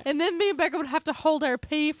 And then me and Becca would have to hold our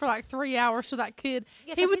pee for like 3 hours so that kid.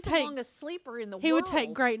 Yeah, he 'cause would he's the take. longest sleeper in the world. He would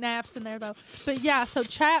take great naps in there though. But yeah, so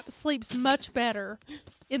Chap sleeps much better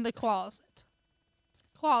in the closet.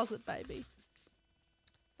 Closet baby.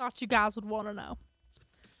 Thought you guys would want to know.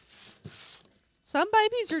 Some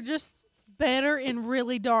babies are just better in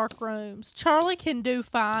really dark rooms. Charlie can do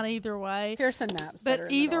fine either way. Pearson naps But better in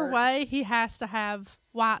the either dark. way, he has to have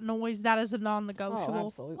white noise. That is a Oh, non-negotiable.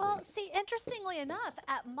 absolutely. Well, see, interestingly enough,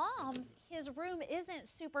 at Mom's, his room isn't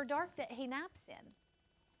super dark that he naps in.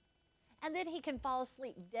 And then he can fall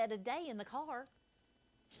asleep dead of day in the car.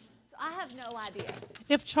 So I have no idea.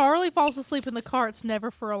 If Charlie falls asleep in the car, it's never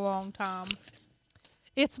for a long time.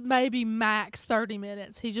 It's maybe max 30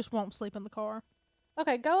 minutes. He just won't sleep in the car.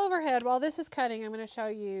 Okay, go overhead. While this is cutting, I'm going to show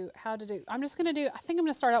you how to do. I'm just going to do. I think I'm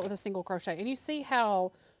going to start out with a single crochet, and you see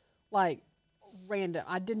how, like, random.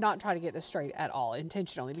 I did not try to get this straight at all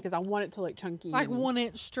intentionally because I want it to look chunky. Like and,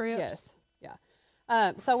 1-inch strips. Yes.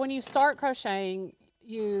 Yeah. So when you start crocheting,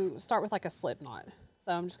 you start with like a slip knot.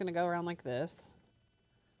 So I'm just going to go around like this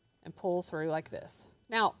and pull through like this.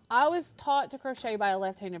 Now, I was taught to crochet by a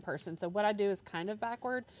left-handed person, so what I do is kind of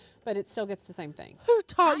backward, but it still gets the same thing. Who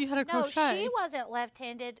taught you how to No, crochet? she wasn't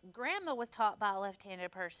left-handed. Grandma was taught by a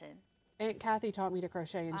left-handed person. Aunt Kathy taught me to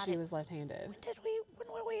crochet, and I she didn't- was left-handed. When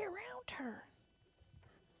were we around her?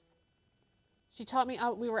 She taught me,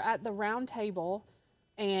 we were at the round table,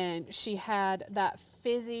 and she had that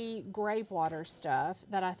fizzy grape water stuff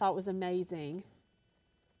that I thought was amazing.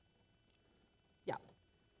 Yeah.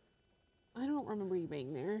 I don't remember you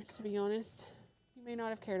being there, to be honest. You may not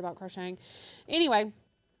have cared about crocheting. Anyway,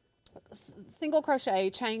 single crochet,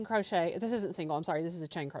 chain crochet. This isn't single, I'm sorry, this is a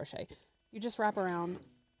chain crochet. You just wrap around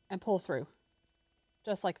and pull through,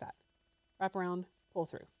 just like that. Wrap around, pull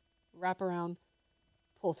through. Wrap around,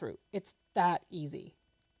 pull through. It's that easy.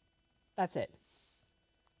 That's it.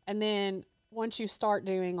 And then once you start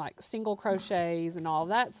doing like single crochets and all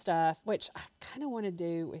that stuff, which I kind of want to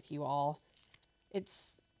do with you all,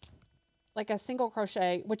 it's like a single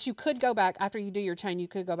crochet, which you could go back after you do your chain, you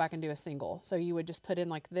could go back and do a single. So you would just put in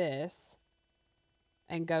like this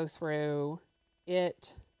and go through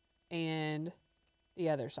it and the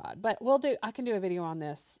other side. But I can do a video on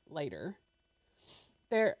this later.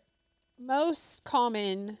 They're most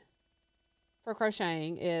common for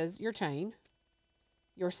crocheting is your chain,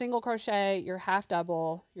 your single crochet, your half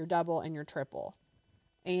double, your double, and your triple.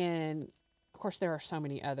 And of course there are so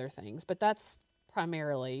many other things, but that's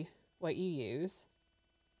primarily what you use.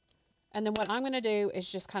 And then what I'm going to do is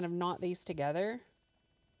just kind of knot these together.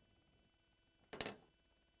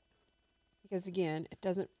 Because again, it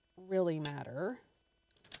doesn't really matter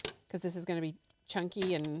because this is going to be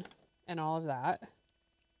chunky and all of that.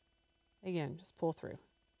 Again, just pull through.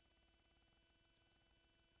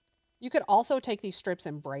 You could also take these strips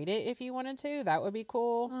and braid it if you wanted to. That would be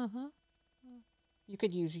cool. Uh-huh. You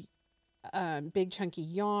could use big chunky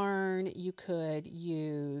yarn. You could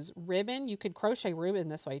use ribbon. You could crochet ribbon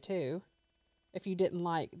this way too if you didn't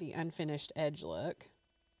like the unfinished edge look.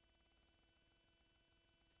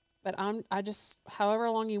 But I just, however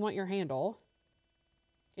long you want your handle,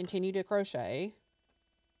 continue to crochet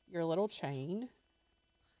your little chain.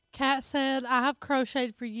 Kat said, I have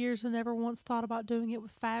crocheted for years and never once thought about doing it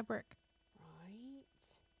with fabric. Right.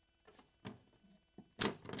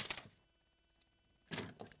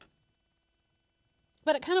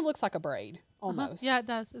 But it kind of looks like a braid, almost. Yeah, it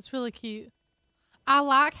does. It's really cute. I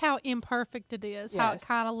like how imperfect it is, how it Yes.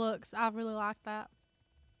 kind of looks. I really like that.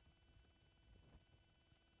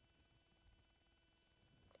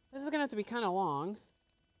 This is going to have to be kind of long,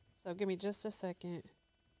 so give me just a second.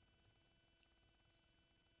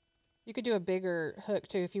 You could do a bigger hook,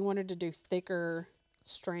 too. If you wanted to do thicker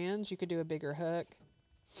strands, you could do a bigger hook.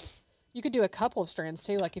 You could do a couple of strands,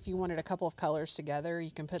 too. Like if you wanted a couple of colors together,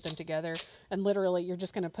 you can put them together. And literally, you're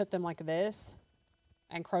just going to put them like this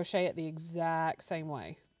and crochet it the exact same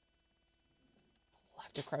way. I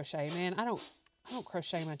love to crochet, man. I don't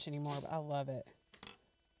crochet much anymore, but I love it.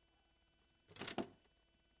 I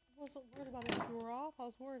wasn't worried about if you were off. I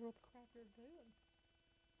was worried what the crap you're doing.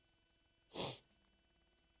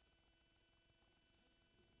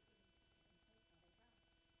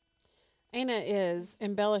 Anna is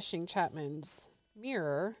embellishing Chapman's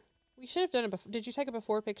mirror. We should have done it before. Did you take a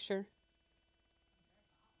before picture?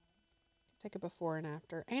 Take a before and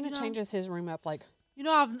after. Anna No. changes his room up like, You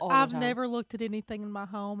know, All the I've time. never looked at anything in my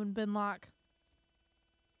home and been like,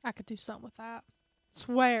 I could do something with that.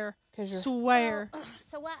 Swear. 'cause you're, Swear.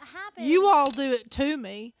 So what happened? You all do it to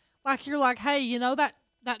me. Like you're like, hey, you know that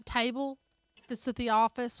table that's at the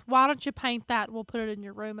office? Why don't you paint that? We'll put it in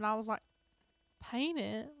your room. And I was like, paint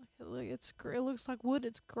it? Like, it looks like wood.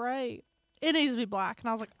 It's great. It needs to be black. And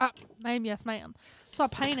I was like, ma'am, yes, ma'am. So I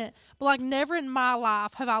paint it. But like never in my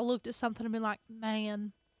life have I looked at something and been like,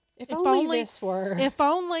 man, if if only only- this were. if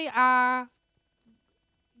only I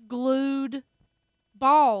glued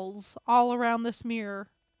balls all around this mirror.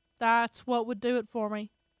 That's what would do it for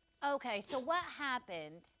me. Okay, so what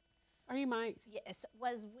happened? Are you Mike? Yes,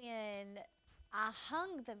 was when I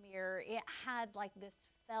hung the mirror, it had like this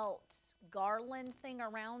felt garland thing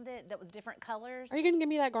around it that was different colors. Are you going to give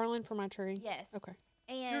me that garland for my tree? Yes. Okay.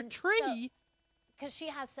 And Your tree? because she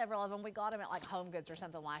has several of them. We got them at like Home Goods or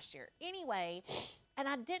something last year. Anyway, and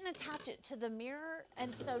I didn't attach it to the mirror,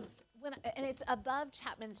 and so and it's above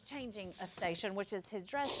Chapman's changing station, which is his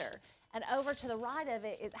dresser, and over to the right of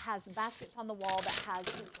it, it has baskets on the wall that has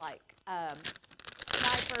his like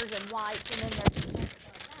diapers and wipes, and then there's baskets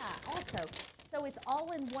like that also. So it's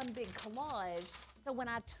all in one big collage. So when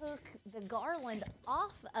I took the garland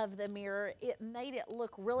off of the mirror, it made it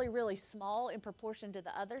look really, really small in proportion to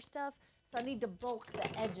the other stuff. So I need to bulk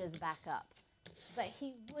the edges back up. But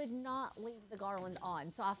he would not leave the garland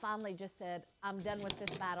on. So I finally just said, I'm done with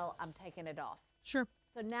this battle. I'm taking it off. Sure.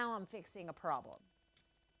 So now I'm fixing a problem.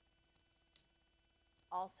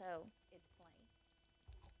 Also, it's plain.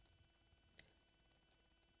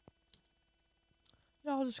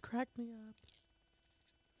 Y'all just cracked me up.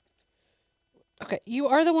 Okay, you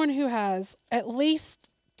are the one who has at least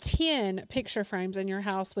 10 picture frames in your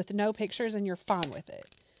house with no pictures, and you're fine with it.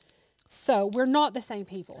 So we're not the same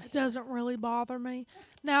people. It doesn't really bother me.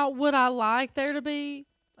 Now, would I like there to be?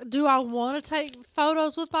 Do I want to take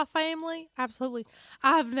photos with my family? Absolutely.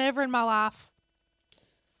 I have never in my life,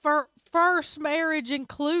 first marriage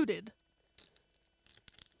included,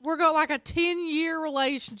 we're got like a 10-year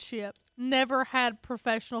relationship. Never had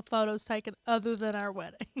professional photos taken other than our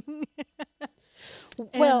wedding.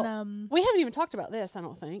 Well, And, we haven't even talked about this, I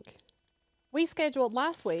don't think. We scheduled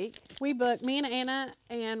last week, we booked, me and Anna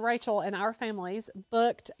and Rachel and our families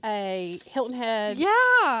booked a Hilton Head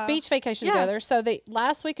yeah, beach vacation Yeah. together. So the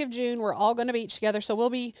last week of June, we're all going to beach together. So we'll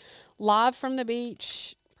be live from the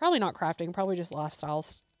beach, probably not crafting, probably just lifestyle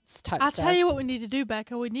type I'll stuff. tell you what we need to do,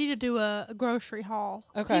 Becca. We need to do a grocery haul.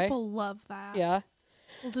 Okay. People love that. Yeah.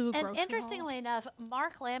 We'll do a grocery And haul. interestingly enough,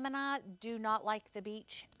 Mark Lamb and I do not like the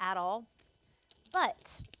beach at all.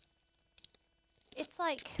 But it's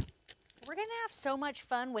like we're going to have so much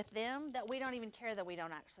fun with them that we don't even care that we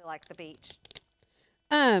don't actually like the beach.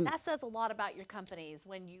 That says a lot about your companies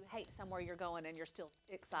when you hate somewhere you're going and you're still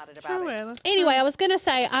excited about True, it. Anna. Anyway, I was gonna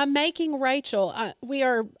say I'm making Rachel.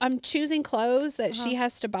 I'm choosing clothes that she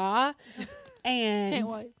has to buy, and Can't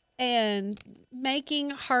wait. and making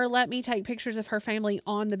her let me take pictures of her family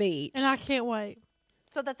on the beach. And I can't wait.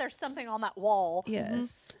 So that there's something on that wall.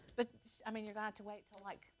 yes, But, I mean, you're going to have to wait till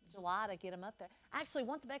like July to get them up there. Actually,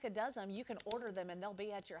 once Becca does them, you can order them and they'll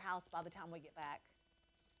be at your house by the time we get back.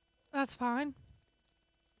 That's fine.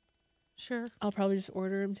 Sure. I'll probably just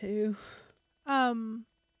order them too.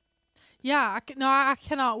 Yeah, I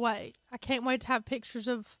cannot wait. I can't wait to have pictures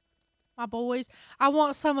of my boys. I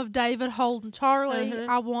want some of David holding Charlie. Uh-huh.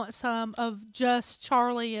 I want some of just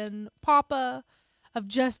Charlie and Papa, of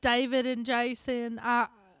just David and Jason.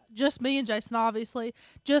 Just me and Jason, obviously.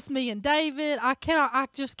 Just me and David. I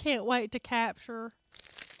just can't wait to capture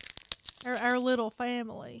our little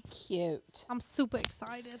family. Cute. I'm super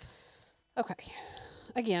excited. Okay.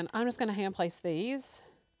 Again, I'm just gonna hand place these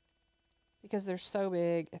because they're so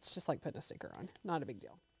big. It's just like putting a sticker on. Not a big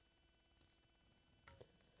deal.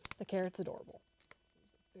 The carrot's adorable.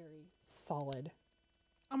 It's very solid.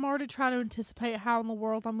 I'm already trying to anticipate how in the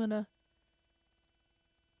world I'm going to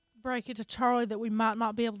break it to Charlie that we might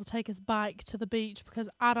not be able to take his bike to the beach because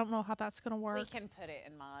I don't know how that's going to We work. can put it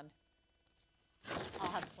in mine.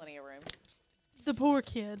 I'll have plenty of room. The poor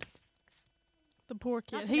kid. The poor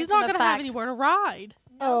kid. Not to He's mention not the going to have fact- anywhere to ride.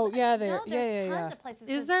 Oh, yeah, there. No, Yeah, there's yeah, tons yeah. of places. Is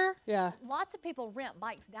 'cause there? Yeah, Lots of people rent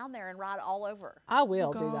bikes down there and ride all over. I will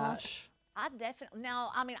Oh, do that. gosh. I definitely,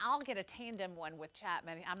 now, I mean, I'll get a tandem one with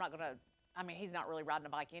Chapman. I'm not going to, I mean, he's not really riding a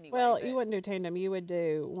bike anyway. Well, but you wouldn't do tandem. You would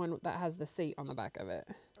do one that has the seat on the back of it.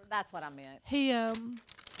 That's what I meant. He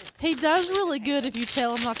does really good if you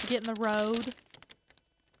tell him not to get in the road.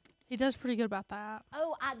 He does pretty good about that.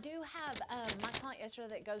 Oh, I do have, my client yesterday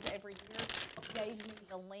that goes every year gave me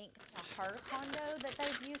the link to her condo that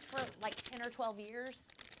they've used for like 10 or 12 years.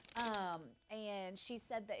 And she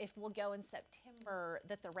said that if we'll go in September,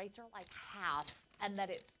 that the rates are like half and that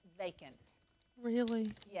it's vacant.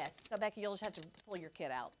 Really? Yes. So, Becky, you'll just have to pull your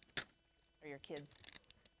kid out or your kids.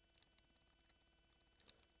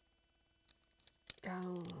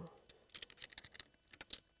 Oh.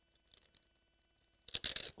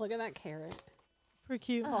 Look at that carrot. Pretty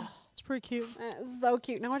cute. Oh. It's pretty cute. That's so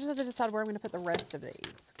cute. Now I just have to decide where I'm going to put the rest of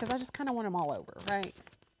these because I just kind of want them all over, right?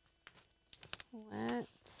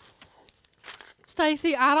 Let's.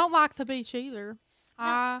 Stacy, I don't like the beach either.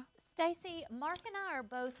 Stacy, Mark and I are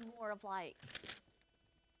both more of like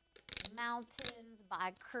mountains, by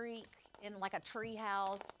a creek, in like a tree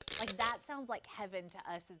house. Like that sounds like heaven to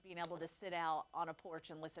us, is being able to sit out on a porch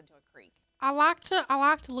and listen to a creek. I like to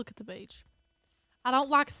look at the beach. I don't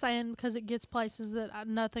like sand because it gets places that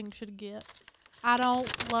nothing should get. I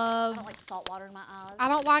don't like salt water in my eyes. I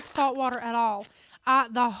don't like salt water at all.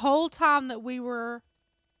 The whole time that we were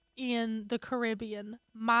in the Caribbean,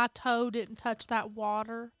 my toe didn't touch that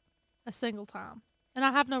water a single time. And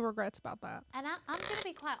I have no regrets about that. And I'm going to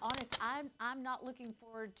be quite honest. I'm not looking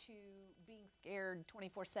forward to being scared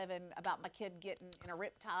 24/7 about my kid getting in a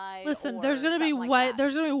riptide. Listen, or there's going to be something like that.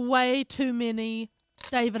 there's going to be way too many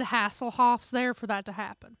David Hasselhoffs there for that to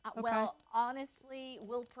happen. Okay? Well, honestly,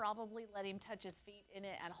 we'll probably let him touch his feet in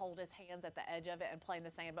it and hold his hands at the edge of it and play in the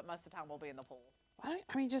sand, but most of the time we'll be in the pool. I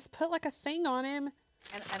mean, just put like a thing on him.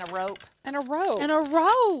 And a rope. And a rope. And a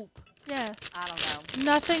rope. Yes. I don't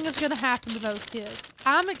know. Nothing is going to happen to those kids.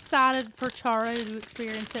 I'm excited for Charlie to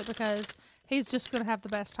experience it because he's just going to have the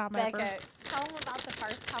best time ever. Beckett, tell him about the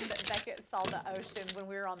first time that Beckett saw the ocean when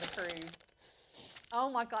we were on the cruise. Oh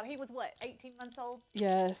my God, he was what, 18 months old?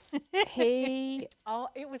 Yes. He. Oh,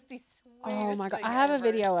 it was the sweetest Oh my God. thing I have a ever.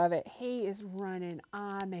 video of it. He is running.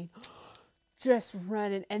 I mean, just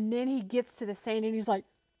running. And then he gets to the sand and he's like,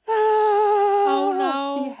 Oh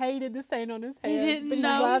no. He hated the sand on his He hands, didn't but he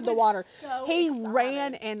know. loved the He was water. so He excited.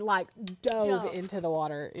 ran and like dove Jumped. into the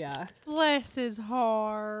water. Yeah. Bless his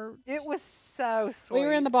heart. It was so sweet. We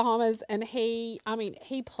were in the Bahamas and he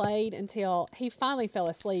played until he finally fell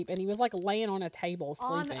asleep and he was like laying on a table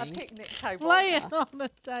on sleeping. a picnic table. Laying on the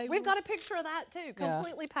table. We've got a picture of that too, Yeah.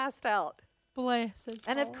 completely passed out. Bless his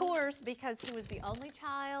And of heart. course, because he was the only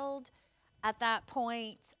child at that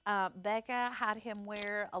point, Becca had him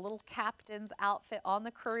wear a little captain's outfit on the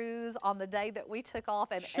cruise on the day that we took off,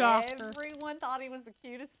 and Shocker. everyone thought he was the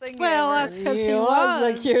cutest thing Well, ever. that's because he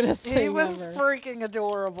the cutest thing He was ever. freaking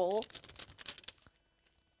adorable.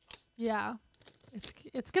 Yeah.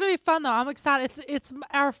 It's gonna be fun though. I'm excited. It's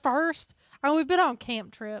our first. I mean, we've been on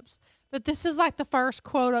camp trips, but this is like the first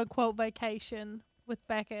quote unquote vacation with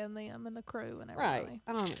Becca and them and the crew and everybody. Right.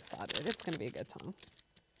 I'm excited. It's going to be a good time.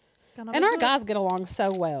 Gonna And be our good. guys get along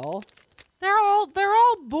so well. they're all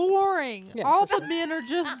boring. Yeah, all for the men are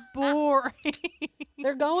just boring.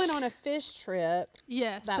 They're going on a fish trip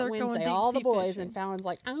Yes, that they're going Wednesday. deep all the sea boys, fishing. and Fallon's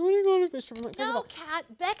like, I want to go on a fish trip. I'm like, first of No, all, Kat,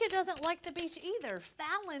 Becca doesn't like the beach either.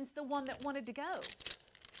 Fallon's the one that wanted to go.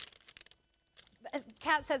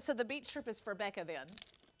 Kat said, so the beach trip is for Becca then.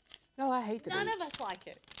 no, I hate the None beach. of us like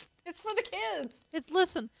it. It's for the kids.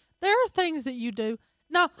 Listen. There are things that you do.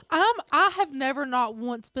 No, I have never not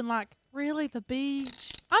once been like, really, the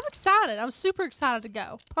beach? I'm excited. I'm super excited to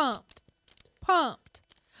go. Pumped.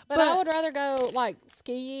 But I would rather go like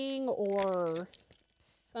skiing or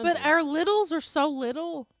something. But our littles are so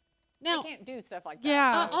little, now, They can't do stuff like that.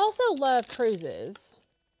 Yeah. I also love cruises.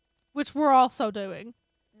 which we're also doing.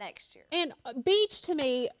 Next year. And a beach to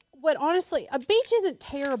me, what honestly, a beach isn't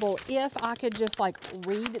terrible if I could just like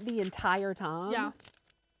read the entire time. Yeah.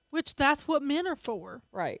 Which that's what men are for,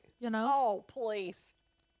 Right. you know? Oh, please.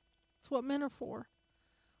 That's what men are for.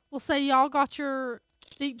 Well, say y'all got your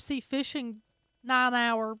deep sea fishing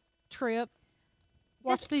 9-hour trip.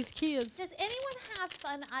 Watch these kids. Does anyone have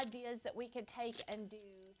fun ideas that we could take and do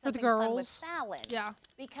For the something fun with girls? Fallon? Yeah.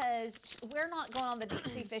 Because we're not going on the deep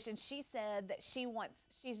sea fishing. She said that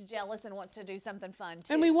she's jealous and wants to do something fun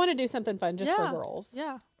too. And we want to do something fun just yeah. for girls.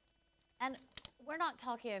 Yeah. And we're not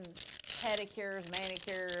talking pedicures,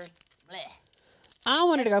 manicures, bleh. I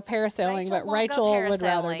wanted to go parasailing, Rachel but won't go Rachel would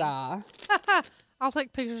rather parasailing. die. I'll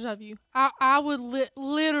take pictures of you. I would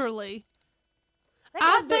literally.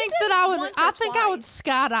 Because we did once or I think I would twice.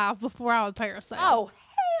 skydive before I would parasail. Oh,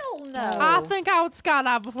 hell no. No. I think I would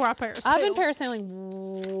skydive before I parasail. I've been parasailing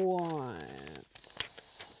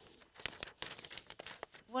once.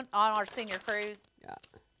 On our senior cruise.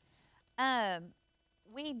 Yeah.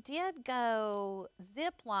 We did go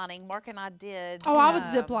zip lining. Mark and I did. Oh, I would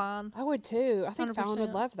zip line. I would too. I think Fallon would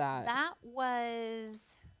 100%. love that. That was.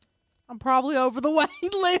 I'm probably over the weight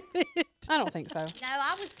limit. I don't think so. No,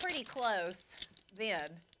 I was pretty close then.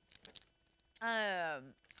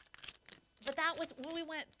 But that was when we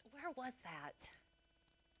went. Where was that?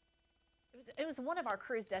 It was one of our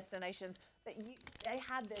cruise destinations. But they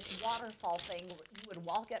had this waterfall thing. Where you would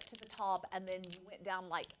walk up to the top, and then you went down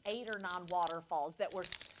like 8 or 9 waterfalls that were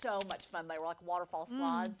so much fun. They were like waterfall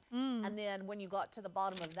slides. And then when you got to the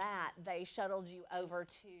bottom of that, they shuttled you over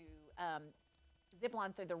to zip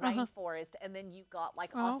line through the rainforest, and then you got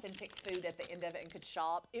like authentic food at the end of it and could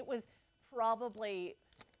shop. It was probably,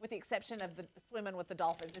 with the exception of the swimming with the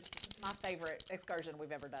dolphins, it's my favorite excursion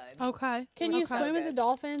we've ever done. Okay. Can you Okay. swim with the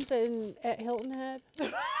dolphins at Hilton Head?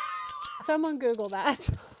 Someone Google that.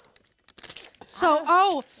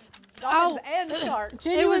 So, Dolphins and sharks.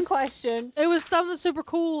 Genuine question. it was something super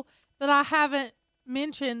cool that I haven't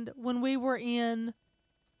mentioned when we were on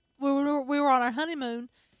our honeymoon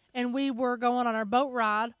and we were going on our boat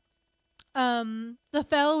ride. The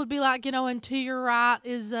fella would be like, and to your right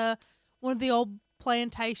is one of the old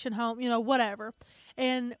plantation home, whatever.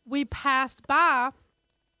 And we passed by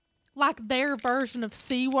like their version of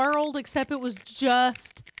SeaWorld, except it was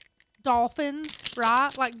just dolphins,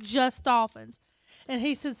 right? Like just dolphins. And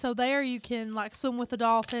he said, so there you can like swim with the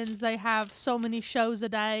dolphins. They have so many shows a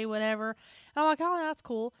day, whatever. And I'm like, oh, that's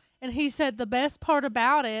cool. And he said the best part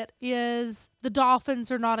about it is the dolphins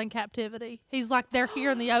are not in captivity. He's like, they're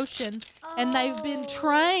here in the ocean and they've been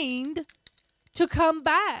trained to come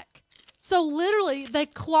back. So literally they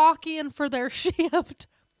clock in for their shift.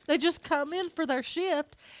 They just come in for their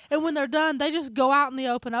shift. And when they're done, they just go out in the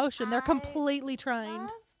open ocean. They're completely trained. Love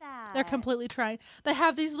that. They're completely trained. They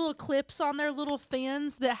have these little clips on their little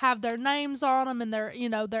fins that have their names on them and their,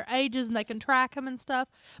 their ages, and they can track them and stuff.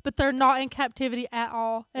 But they're not in captivity at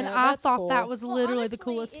all. And Yeah, I that's thought cool. that was Well, literally honestly, the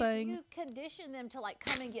coolest thing. If you condition them to like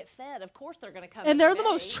come and get fed, of course they're going to come. And they're every the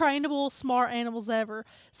most day. trainable, smart animals ever.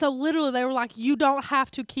 So literally, they were like, you don't have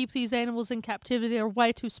to keep these animals in captivity. They're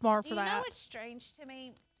way too smart Do for you know that. what's strange to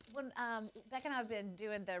me? When Beck and I have been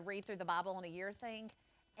doing the read through the Bible in a year thing,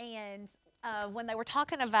 and when they were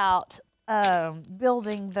talking about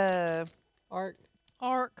building the Ark.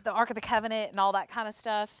 Ark. Ark of the Covenant and all that kind of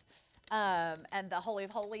stuff, and the Holy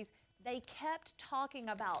of Holies, they kept talking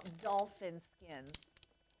about dolphin skins.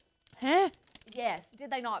 Huh? Yes,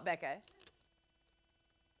 did they not, Becca?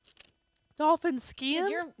 Dolphin skin?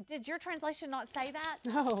 Did your translation not say that?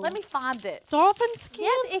 No. Let me find it. Dolphin skin?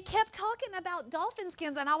 Yes, it kept talking about dolphin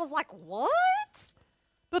skins, and I was like, what?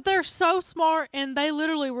 But they're so smart, and they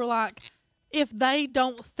literally were like, if they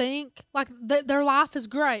don't think, like their life is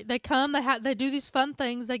great. They come, they do these fun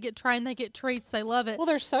things, they get trained, they get treats, they love it. Well,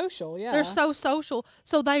 they're social, yeah. They're so social,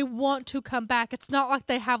 so they want to come back. It's not like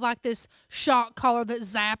they have like this shock collar that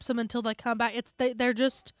zaps them until they come back. They're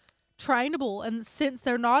just trainable, and since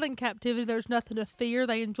they're not in captivity, there's nothing to fear.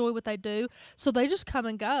 They enjoy what they do, so they just come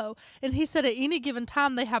and go. And he said at any given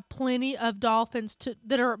time they have plenty of dolphins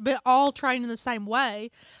that are all trained in the same way,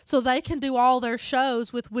 so they can do all their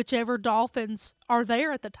shows with whichever dolphins are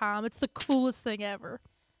there at the time. It's the coolest thing ever.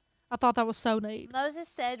 I thought that was so neat. Moses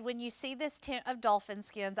said, when you see this tent of dolphin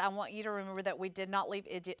skins, I want you to remember that we did not leave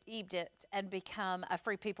Egypt and become a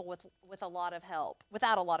free people without a lot of help.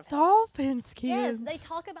 Dolphin skins. Yes, they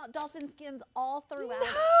talk about dolphin skins all throughout.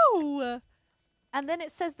 No. And then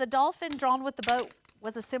it says the dolphin drawn with the boat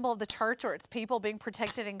was a symbol of the church or its people being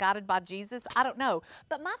protected and guided by Jesus. I don't know.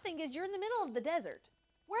 But my thing is, you're in the middle of the desert.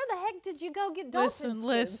 Where the heck did you go get dolphin skins?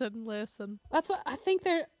 Listen. That's what I think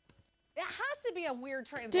they're It has to be a weird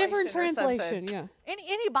translation. different or something. translation, yeah.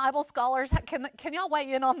 Any Bible scholars, can y'all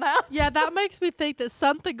weigh in on that? Yeah, that makes me think that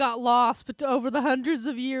something got lost but over the hundreds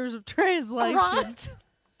of years of translation. Right?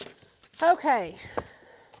 Okay.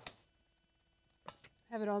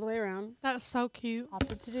 Have it all the way around. That's so cute.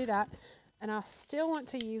 Opted to do that. And I still want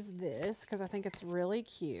to use this because I think it's really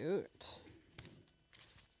cute.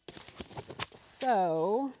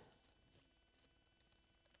 So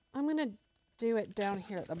I'm going to do it down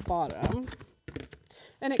here at the bottom.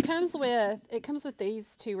 And it comes with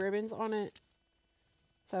these two ribbons on it.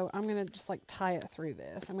 So I'm going to just like tie it through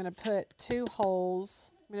this. I'm going to put 2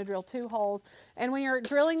 holes. I'm going to drill 2 holes. And when you're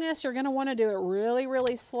drilling this, you're going to want to do it really,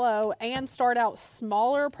 really slow and start out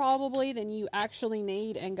smaller probably than you actually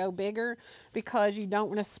need and go bigger because you don't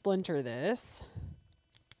want to splinter this.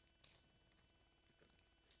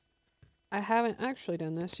 I haven't actually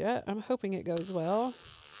done this yet. I'm hoping it goes well.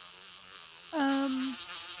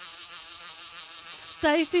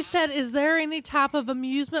 Stacy said, is there any type of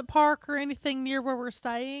amusement park or anything near where we're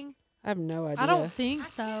staying? I have no idea. I don't think I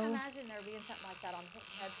so. can't imagine there being something like that on Hilton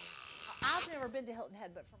Head. I've never been to Hilton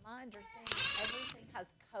Head, but from my understanding, everything has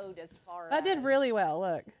code as far as... That did really well,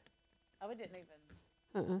 look. Oh, it didn't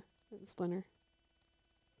even... Didn't splinter.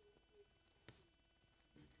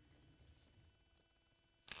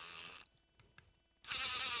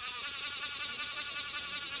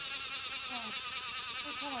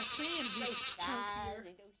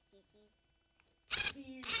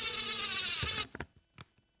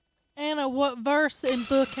 Anna, what verse in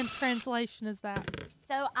book and translation is that?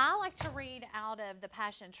 So I like to read out of the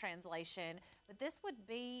Passion Translation, but this would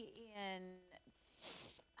be in,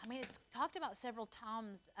 I mean, it's talked about several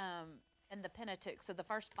times in the Pentateuch, so the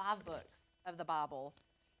first 5 books of the Bible.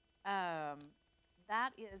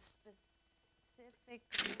 That is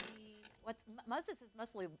specifically, Moses is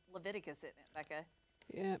mostly Leviticus, isn't it, Becca?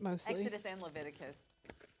 Yeah, mostly. Exodus and Leviticus.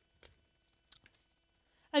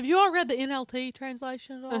 Have you all read the NLT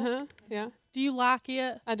translation at all? Yeah, Do you like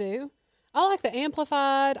it? I do. I like the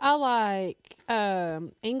Amplified. I like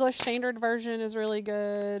English Standard Version is really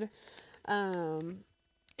good.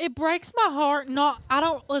 It breaks my heart. I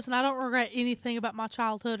don't regret anything about my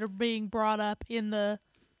childhood or being brought up in a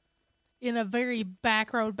very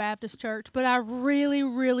backroad Baptist church, but I really,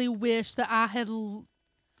 really wish that I had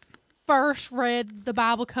first read the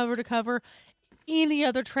Bible cover to cover any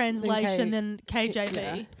other translation than KJV.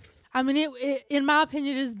 Yeah. I mean, it in my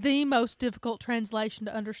opinion, is the most difficult translation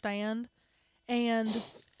to understand, and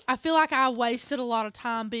I feel like I wasted a lot of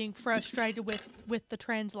time being frustrated with the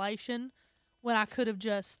translation when I could have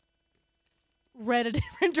just read a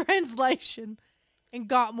different translation and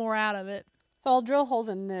got more out of it. So I'll drill holes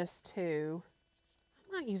in this too.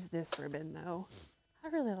 I might use this ribbon though. I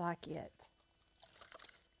really like it.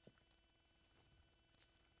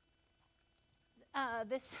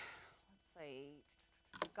 Let's see.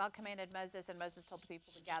 God commanded Moses, and Moses told the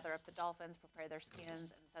people to gather up the dolphins, prepare their skins, and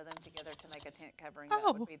sew them together to make a tent covering. That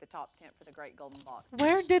would be the top tent for the great golden box.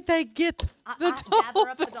 Where did they get the dolphins? Gather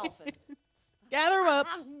up the dolphins. Gather them up.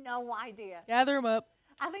 I have no idea. Gather them up.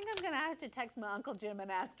 I think I'm going to have to text my Uncle Jim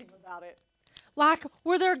and ask him about it. Like,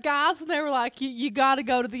 were there guys and they were like, you got to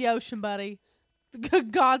go to the ocean, buddy.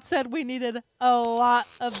 God said we needed a lot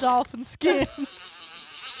of dolphin skin.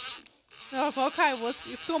 They're like, okay, well,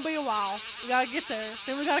 it's going to be a while. We got to get there.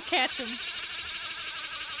 Then we got to catch them.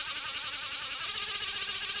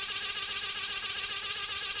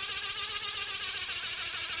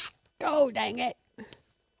 Oh, dang it.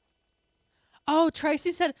 Oh,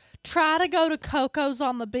 Tracy said, try to go to Coco's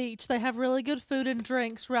on the beach. They have really good food and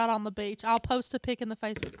drinks right on the beach. I'll post a pic in the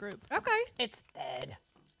Facebook group. Okay. It's dead.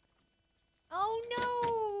 Oh,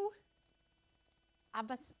 no. I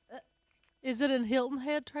must. Is it in Hilton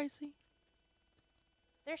Head, Tracy?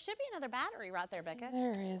 There should be another battery right there, Becca.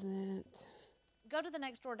 There isn't. Go to the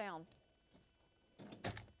next door down.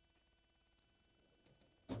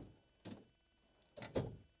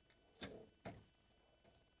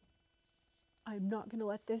 I'm not going to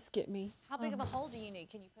let this get me. How big of a hole do you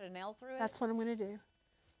need? Can you put a nail through it? That's what I'm going to do.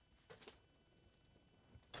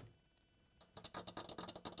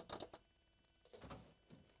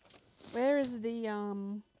 Where is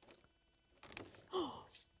the,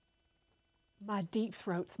 my deep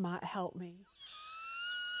throats might help me.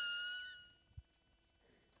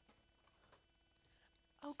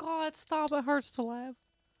 Oh, God, stop. It hurts to laugh.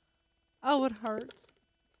 Oh, it hurts.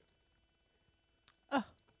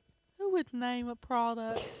 Who would name a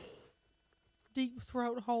product Deep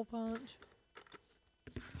Throat Hole Punch?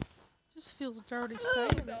 Just feels dirty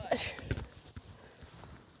saying it. Gosh.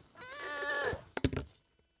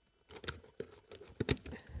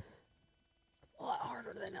 It's a lot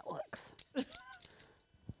harder than it looks.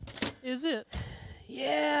 Is it?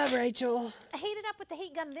 Yeah, Rachel. Heat it up with the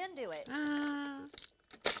heat gun, then do it.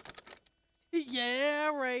 Yeah,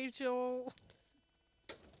 Rachel.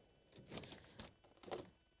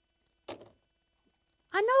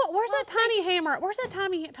 I know. Where's that tiny hammer? Where's that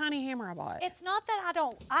tiny hammer I bought? It's not that I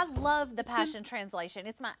don't. I love the Passion Translation.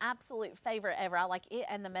 It's my absolute favorite ever. I like it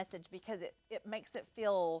and the message because it makes it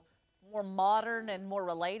feel more modern and more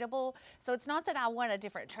relatable. So it's not that I want a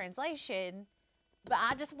different translation, but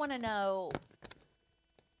I just want to know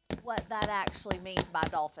what that actually means by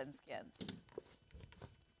dolphin skins.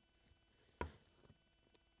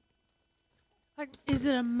 Like, is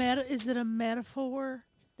it a metaphor?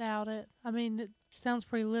 Doubt it. I mean, it sounds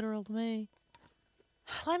pretty literal to me.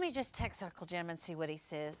 Let me just text Uncle Jim and see what he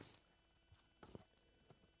says.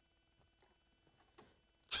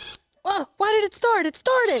 Oh, why did it start? It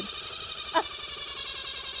started.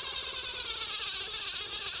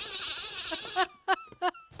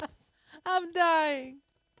 I'm dying.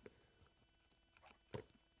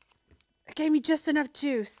 It gave me just enough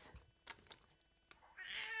juice.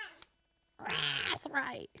 That's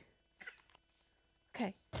right.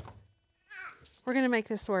 Okay. We're going to make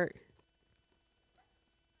this work.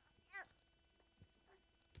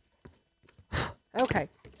 Okay.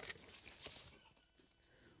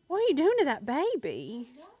 What are you doing to that baby?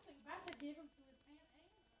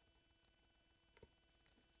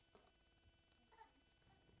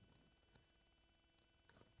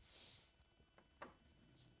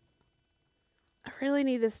 I really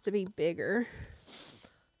need this to be bigger.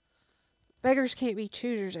 Beggars can't be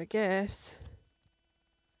choosers, I guess.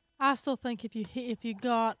 I still think if you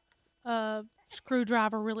got a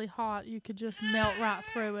screwdriver really hot, you could just melt right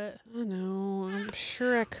through it. I know. I'm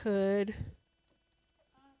sure I could.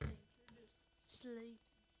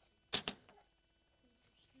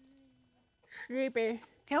 sleepy.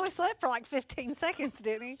 He only slept for like 15 seconds,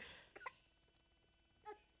 didn't he?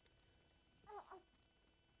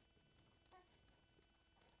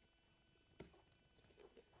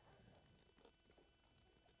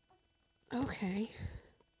 Okay.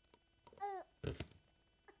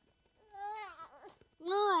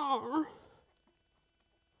 Aw.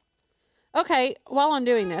 Okay, while I'm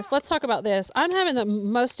doing this, let's talk about this. I'm having the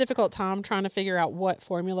most difficult time trying to figure out what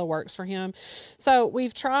formula works for him. So we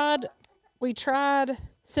tried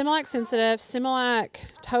Similac Sensitive, Similac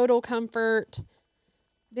Total Comfort.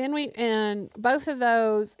 Then and both of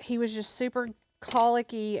those, he was just super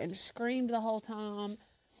colicky and screamed the whole time.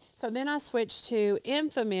 So then I switched to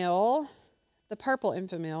Enfamil, the purple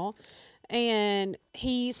Enfamil, and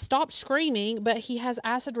he stopped screaming, but he has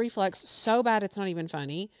acid reflux so bad it's not even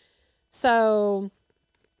funny. So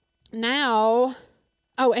now,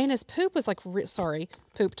 oh, and his poop was like, sorry,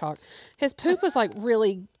 poop talk. His poop was like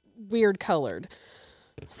really weird colored.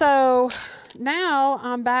 So now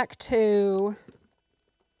I'm back to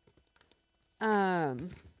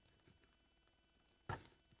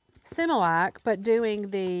Similac, but doing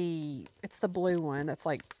it's the blue one that's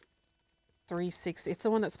like 360. It's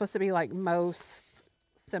the one that's supposed to be like most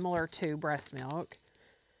similar to breast milk.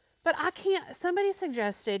 But I can't, somebody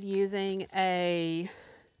suggested using a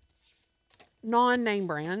non-name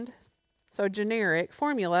brand, so generic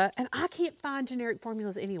formula, and I can't find generic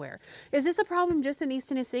formulas anywhere. Is this a problem just in East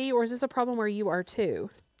Tennessee, or is this a problem where you are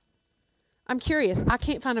too? I'm curious. I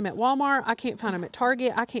can't find them at Walmart. I can't find them at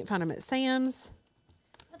Target. I can't find them at Sam's.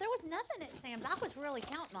 Well, there was nothing at Sam's. I was really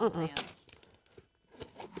counting on Sam's.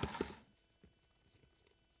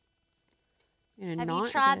 Have you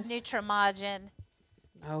tried Nutrimogen?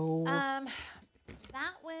 No.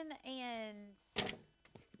 That one and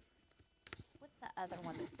what's the other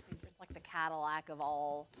one that's super? It's like the Cadillac of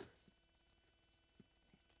all.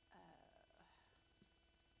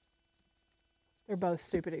 They're both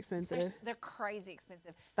stupid expensive. They're crazy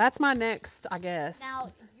expensive. That's my next, I guess.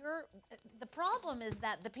 Now, the problem is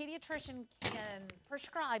that the pediatrician can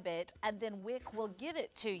prescribe it, and then WIC will give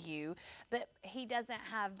it to you, but he doesn't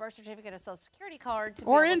have birth certificate or social security card to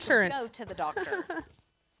be able insurance. to go to the doctor.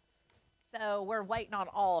 So we're waiting on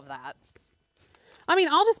all of that. I mean,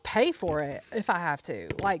 I'll just pay for it if I have to.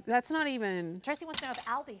 Like, that's not even... Tracy wants to know if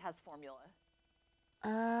Aldi has formula.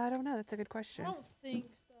 I don't know. That's a good question. I don't think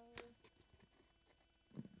so.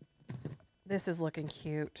 This is looking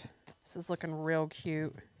cute. This is looking real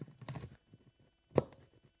cute.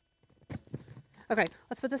 Okay,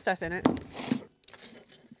 let's put the stuff in it.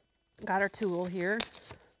 Got our tool here.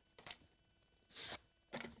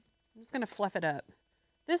 I'm just going to fluff it up.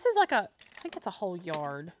 This is like I think it's a whole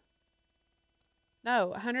yard. No,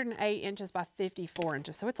 108 inches by 54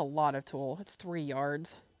 inches. So it's a lot of tool. It's 3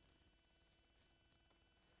 yards.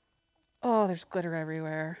 Oh, there's glitter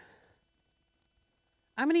everywhere.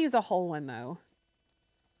 I'm going to use a whole one, though.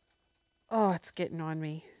 Oh, it's getting on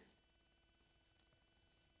me.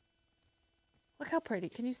 Look how pretty.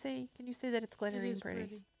 Can you see? Can you see that it's glittery and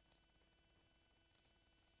pretty?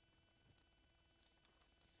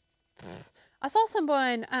 I saw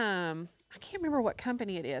someone, I can't remember what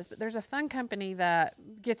company it is, but there's a fun company that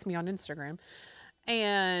gets me on Instagram.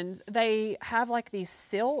 And they have like these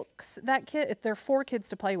silks that they're for kids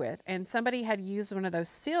to play with. And somebody had used one of those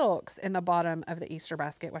silks in the bottom of the Easter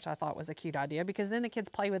basket, which I thought was a cute idea because then the kids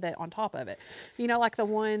play with it on top of it. You know, like the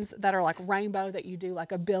ones that are like rainbow that you do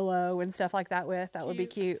like a billow and stuff like that with. That would be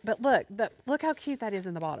cute. But look how cute that is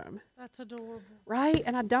in the bottom. That's adorable. Right?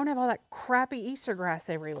 And I don't have all that crappy Easter grass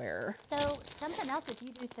everywhere. So something else, if you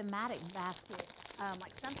do thematic baskets,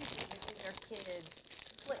 like some people do their kids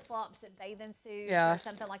flip-flops and bathing suits or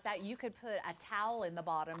something like that, you could put a towel in the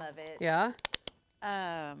bottom of it. Yeah.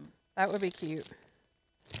 That would be cute.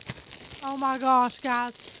 Oh my gosh,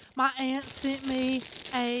 guys. My aunt sent me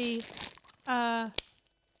a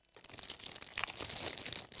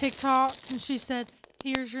TikTok and she said,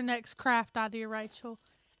 "Here's your next craft idea, Rachel."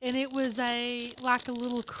 And it was like a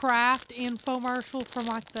little craft infomercial from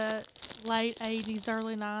like the late 80s,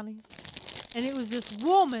 early 90s. And it was this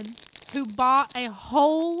woman who bought a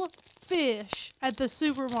whole fish at the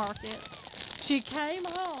supermarket. She came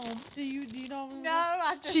home. Do you know? No,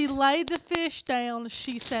 I just... She laid the fish down.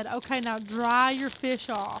 She said, "Okay, now dry your fish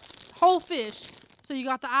off. Whole fish. So you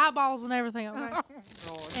got the eyeballs and everything, okay?"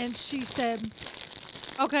 And she said,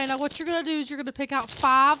 "Okay, now what you're going to do is you're going to pick out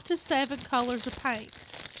 5 to 7 colors of paint."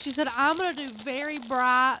 She said, "I'm going to do very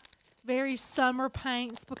bright, very summer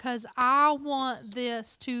paints because I want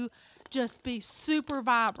this to just be super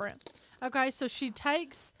vibrant." Okay, so she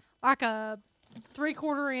takes like a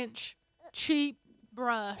 3/4 inch cheap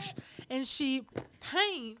brush, and she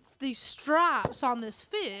paints these stripes on this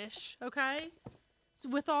fish, okay,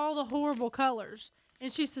 with all the horrible colors.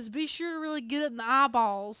 And she says, be sure to really get it in the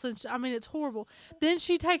eyeballs. And I mean, it's horrible. Then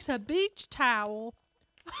she takes a beach towel,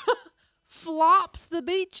 flops the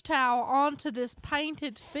beach towel onto this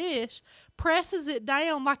painted fish, presses it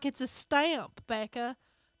down like it's a stamp, Becca,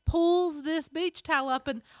 pulls this beach towel up,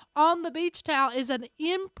 and on the beach towel is an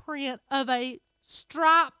imprint of a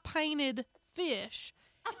stripe painted fish.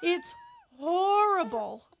 It's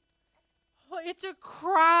horrible. It's a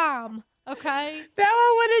crime, okay?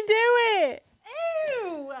 Bella wouldn't do it.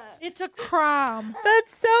 Ew. It's a crime.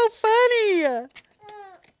 That's so funny.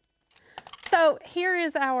 So here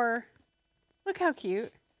is our, look how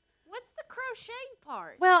cute. What's the crocheting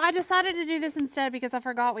part? Well, I decided to do this instead because I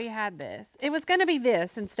forgot we had this. It was going to be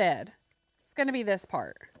this instead. It's going to be this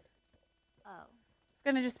part. Oh. It's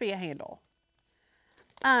going to just be a handle.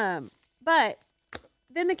 But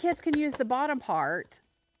then the kids can use the bottom part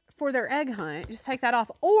for their egg hunt. Just take that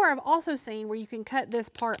off. Or I've also seen where you can cut this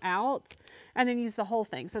part out and then use the whole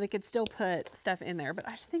thing so they could still put stuff in there. But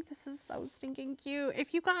I just think this is so stinking cute.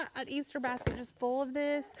 If you got an Easter basket just full of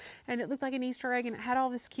this and it looked like an Easter egg and it had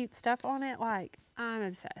all this cute stuff on it, like, I'm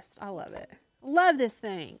obsessed. I love it. Love this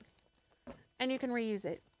thing. And you can reuse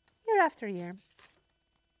it year after year.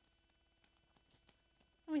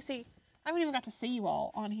 Let me see. I haven't even got to see you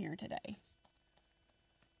all on here today.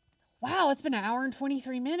 Wow, it's been 1 hour and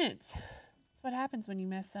 23 minutes. That's what happens when you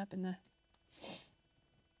mess up in the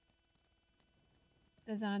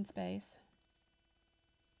design space.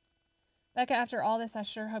 Becca, after all this, I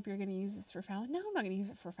sure hope you're going to use this for Fallon. No, I'm not going to use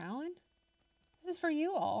it for Fallon. This is for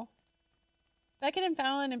you all. Beckett and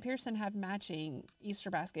Fallon and Pearson have matching Easter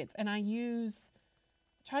baskets, and I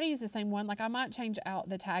try to use the same one. Like, I might change out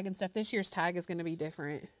the tag and stuff. This year's tag is going to be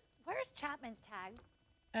different. Where's Chapman's tag?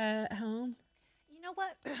 At home. You know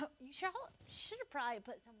what? You should have probably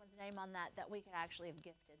put someone's name on that we could actually have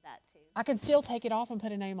gifted that to. I can still take it off and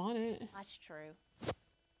put a name on it. That's true.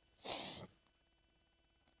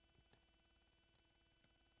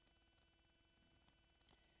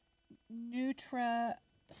 Nutra.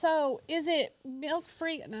 So, is it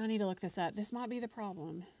milk-free? No, I need to look this up. This might be the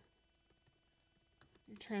problem.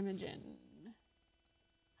 Nutrimogen.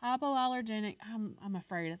 Hypoallergenic. I'm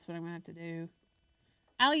afraid that's what I'm going to have to do.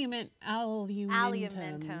 Aluminum.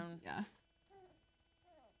 Yeah.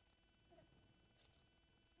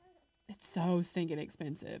 It's so stinking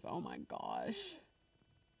expensive. Oh my gosh.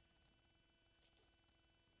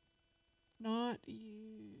 Not used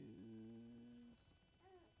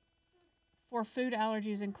for food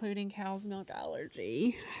allergies, including cow's milk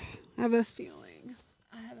allergy. I have a feeling.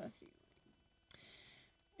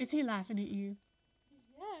 Is he laughing at you?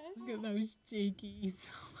 Yes. Look at those cheekies.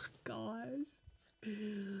 Oh my gosh.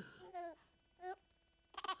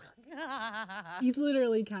 He's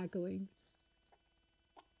literally cackling.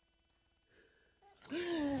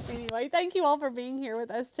 Anyway, thank you all for being here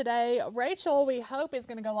with us today. Rachel, we hope, is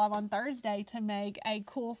going to go live on Thursday to make a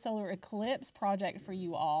cool solar eclipse project for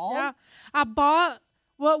you all. Yeah, I bought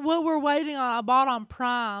what we're waiting on. I bought on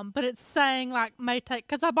Prime, but it's saying like may take,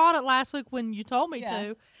 because I bought it last week when you told me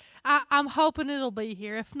to. I'm hoping it'll be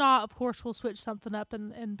here. If not, of course, we'll switch something up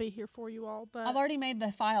and be here for you all. But I've already made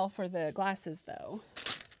the file for the glasses, though.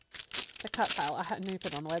 The cut file. I hadn't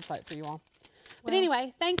put it on the website for you all. But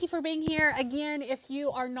anyway, thank you for being here. Again, if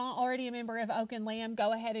you are not already a member of Oak and Lamb,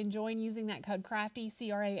 go ahead and join using that code CRAFTY,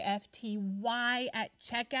 CRAFTY, at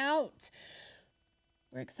checkout.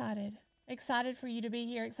 We're excited. Excited for you to be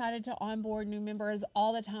here. Excited to onboard new members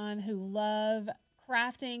all the time who love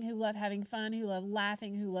crafting, who love having fun, who love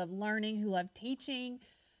laughing, who love learning, who love teaching.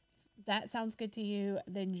 If that sounds good to you,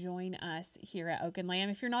 then join us here at Oak and Lamb.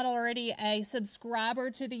 If you're not already a subscriber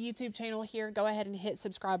to the YouTube channel here, go ahead and hit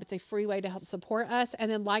subscribe. It's a free way to help support us. And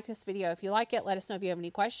then like this video if you like it. Let us know if you have any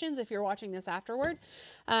questions if you're watching this afterward.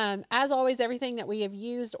 As always, everything that we have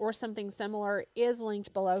used or something similar is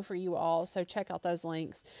linked below for you all. So check out those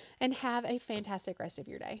links and have a fantastic rest of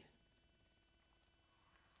your day.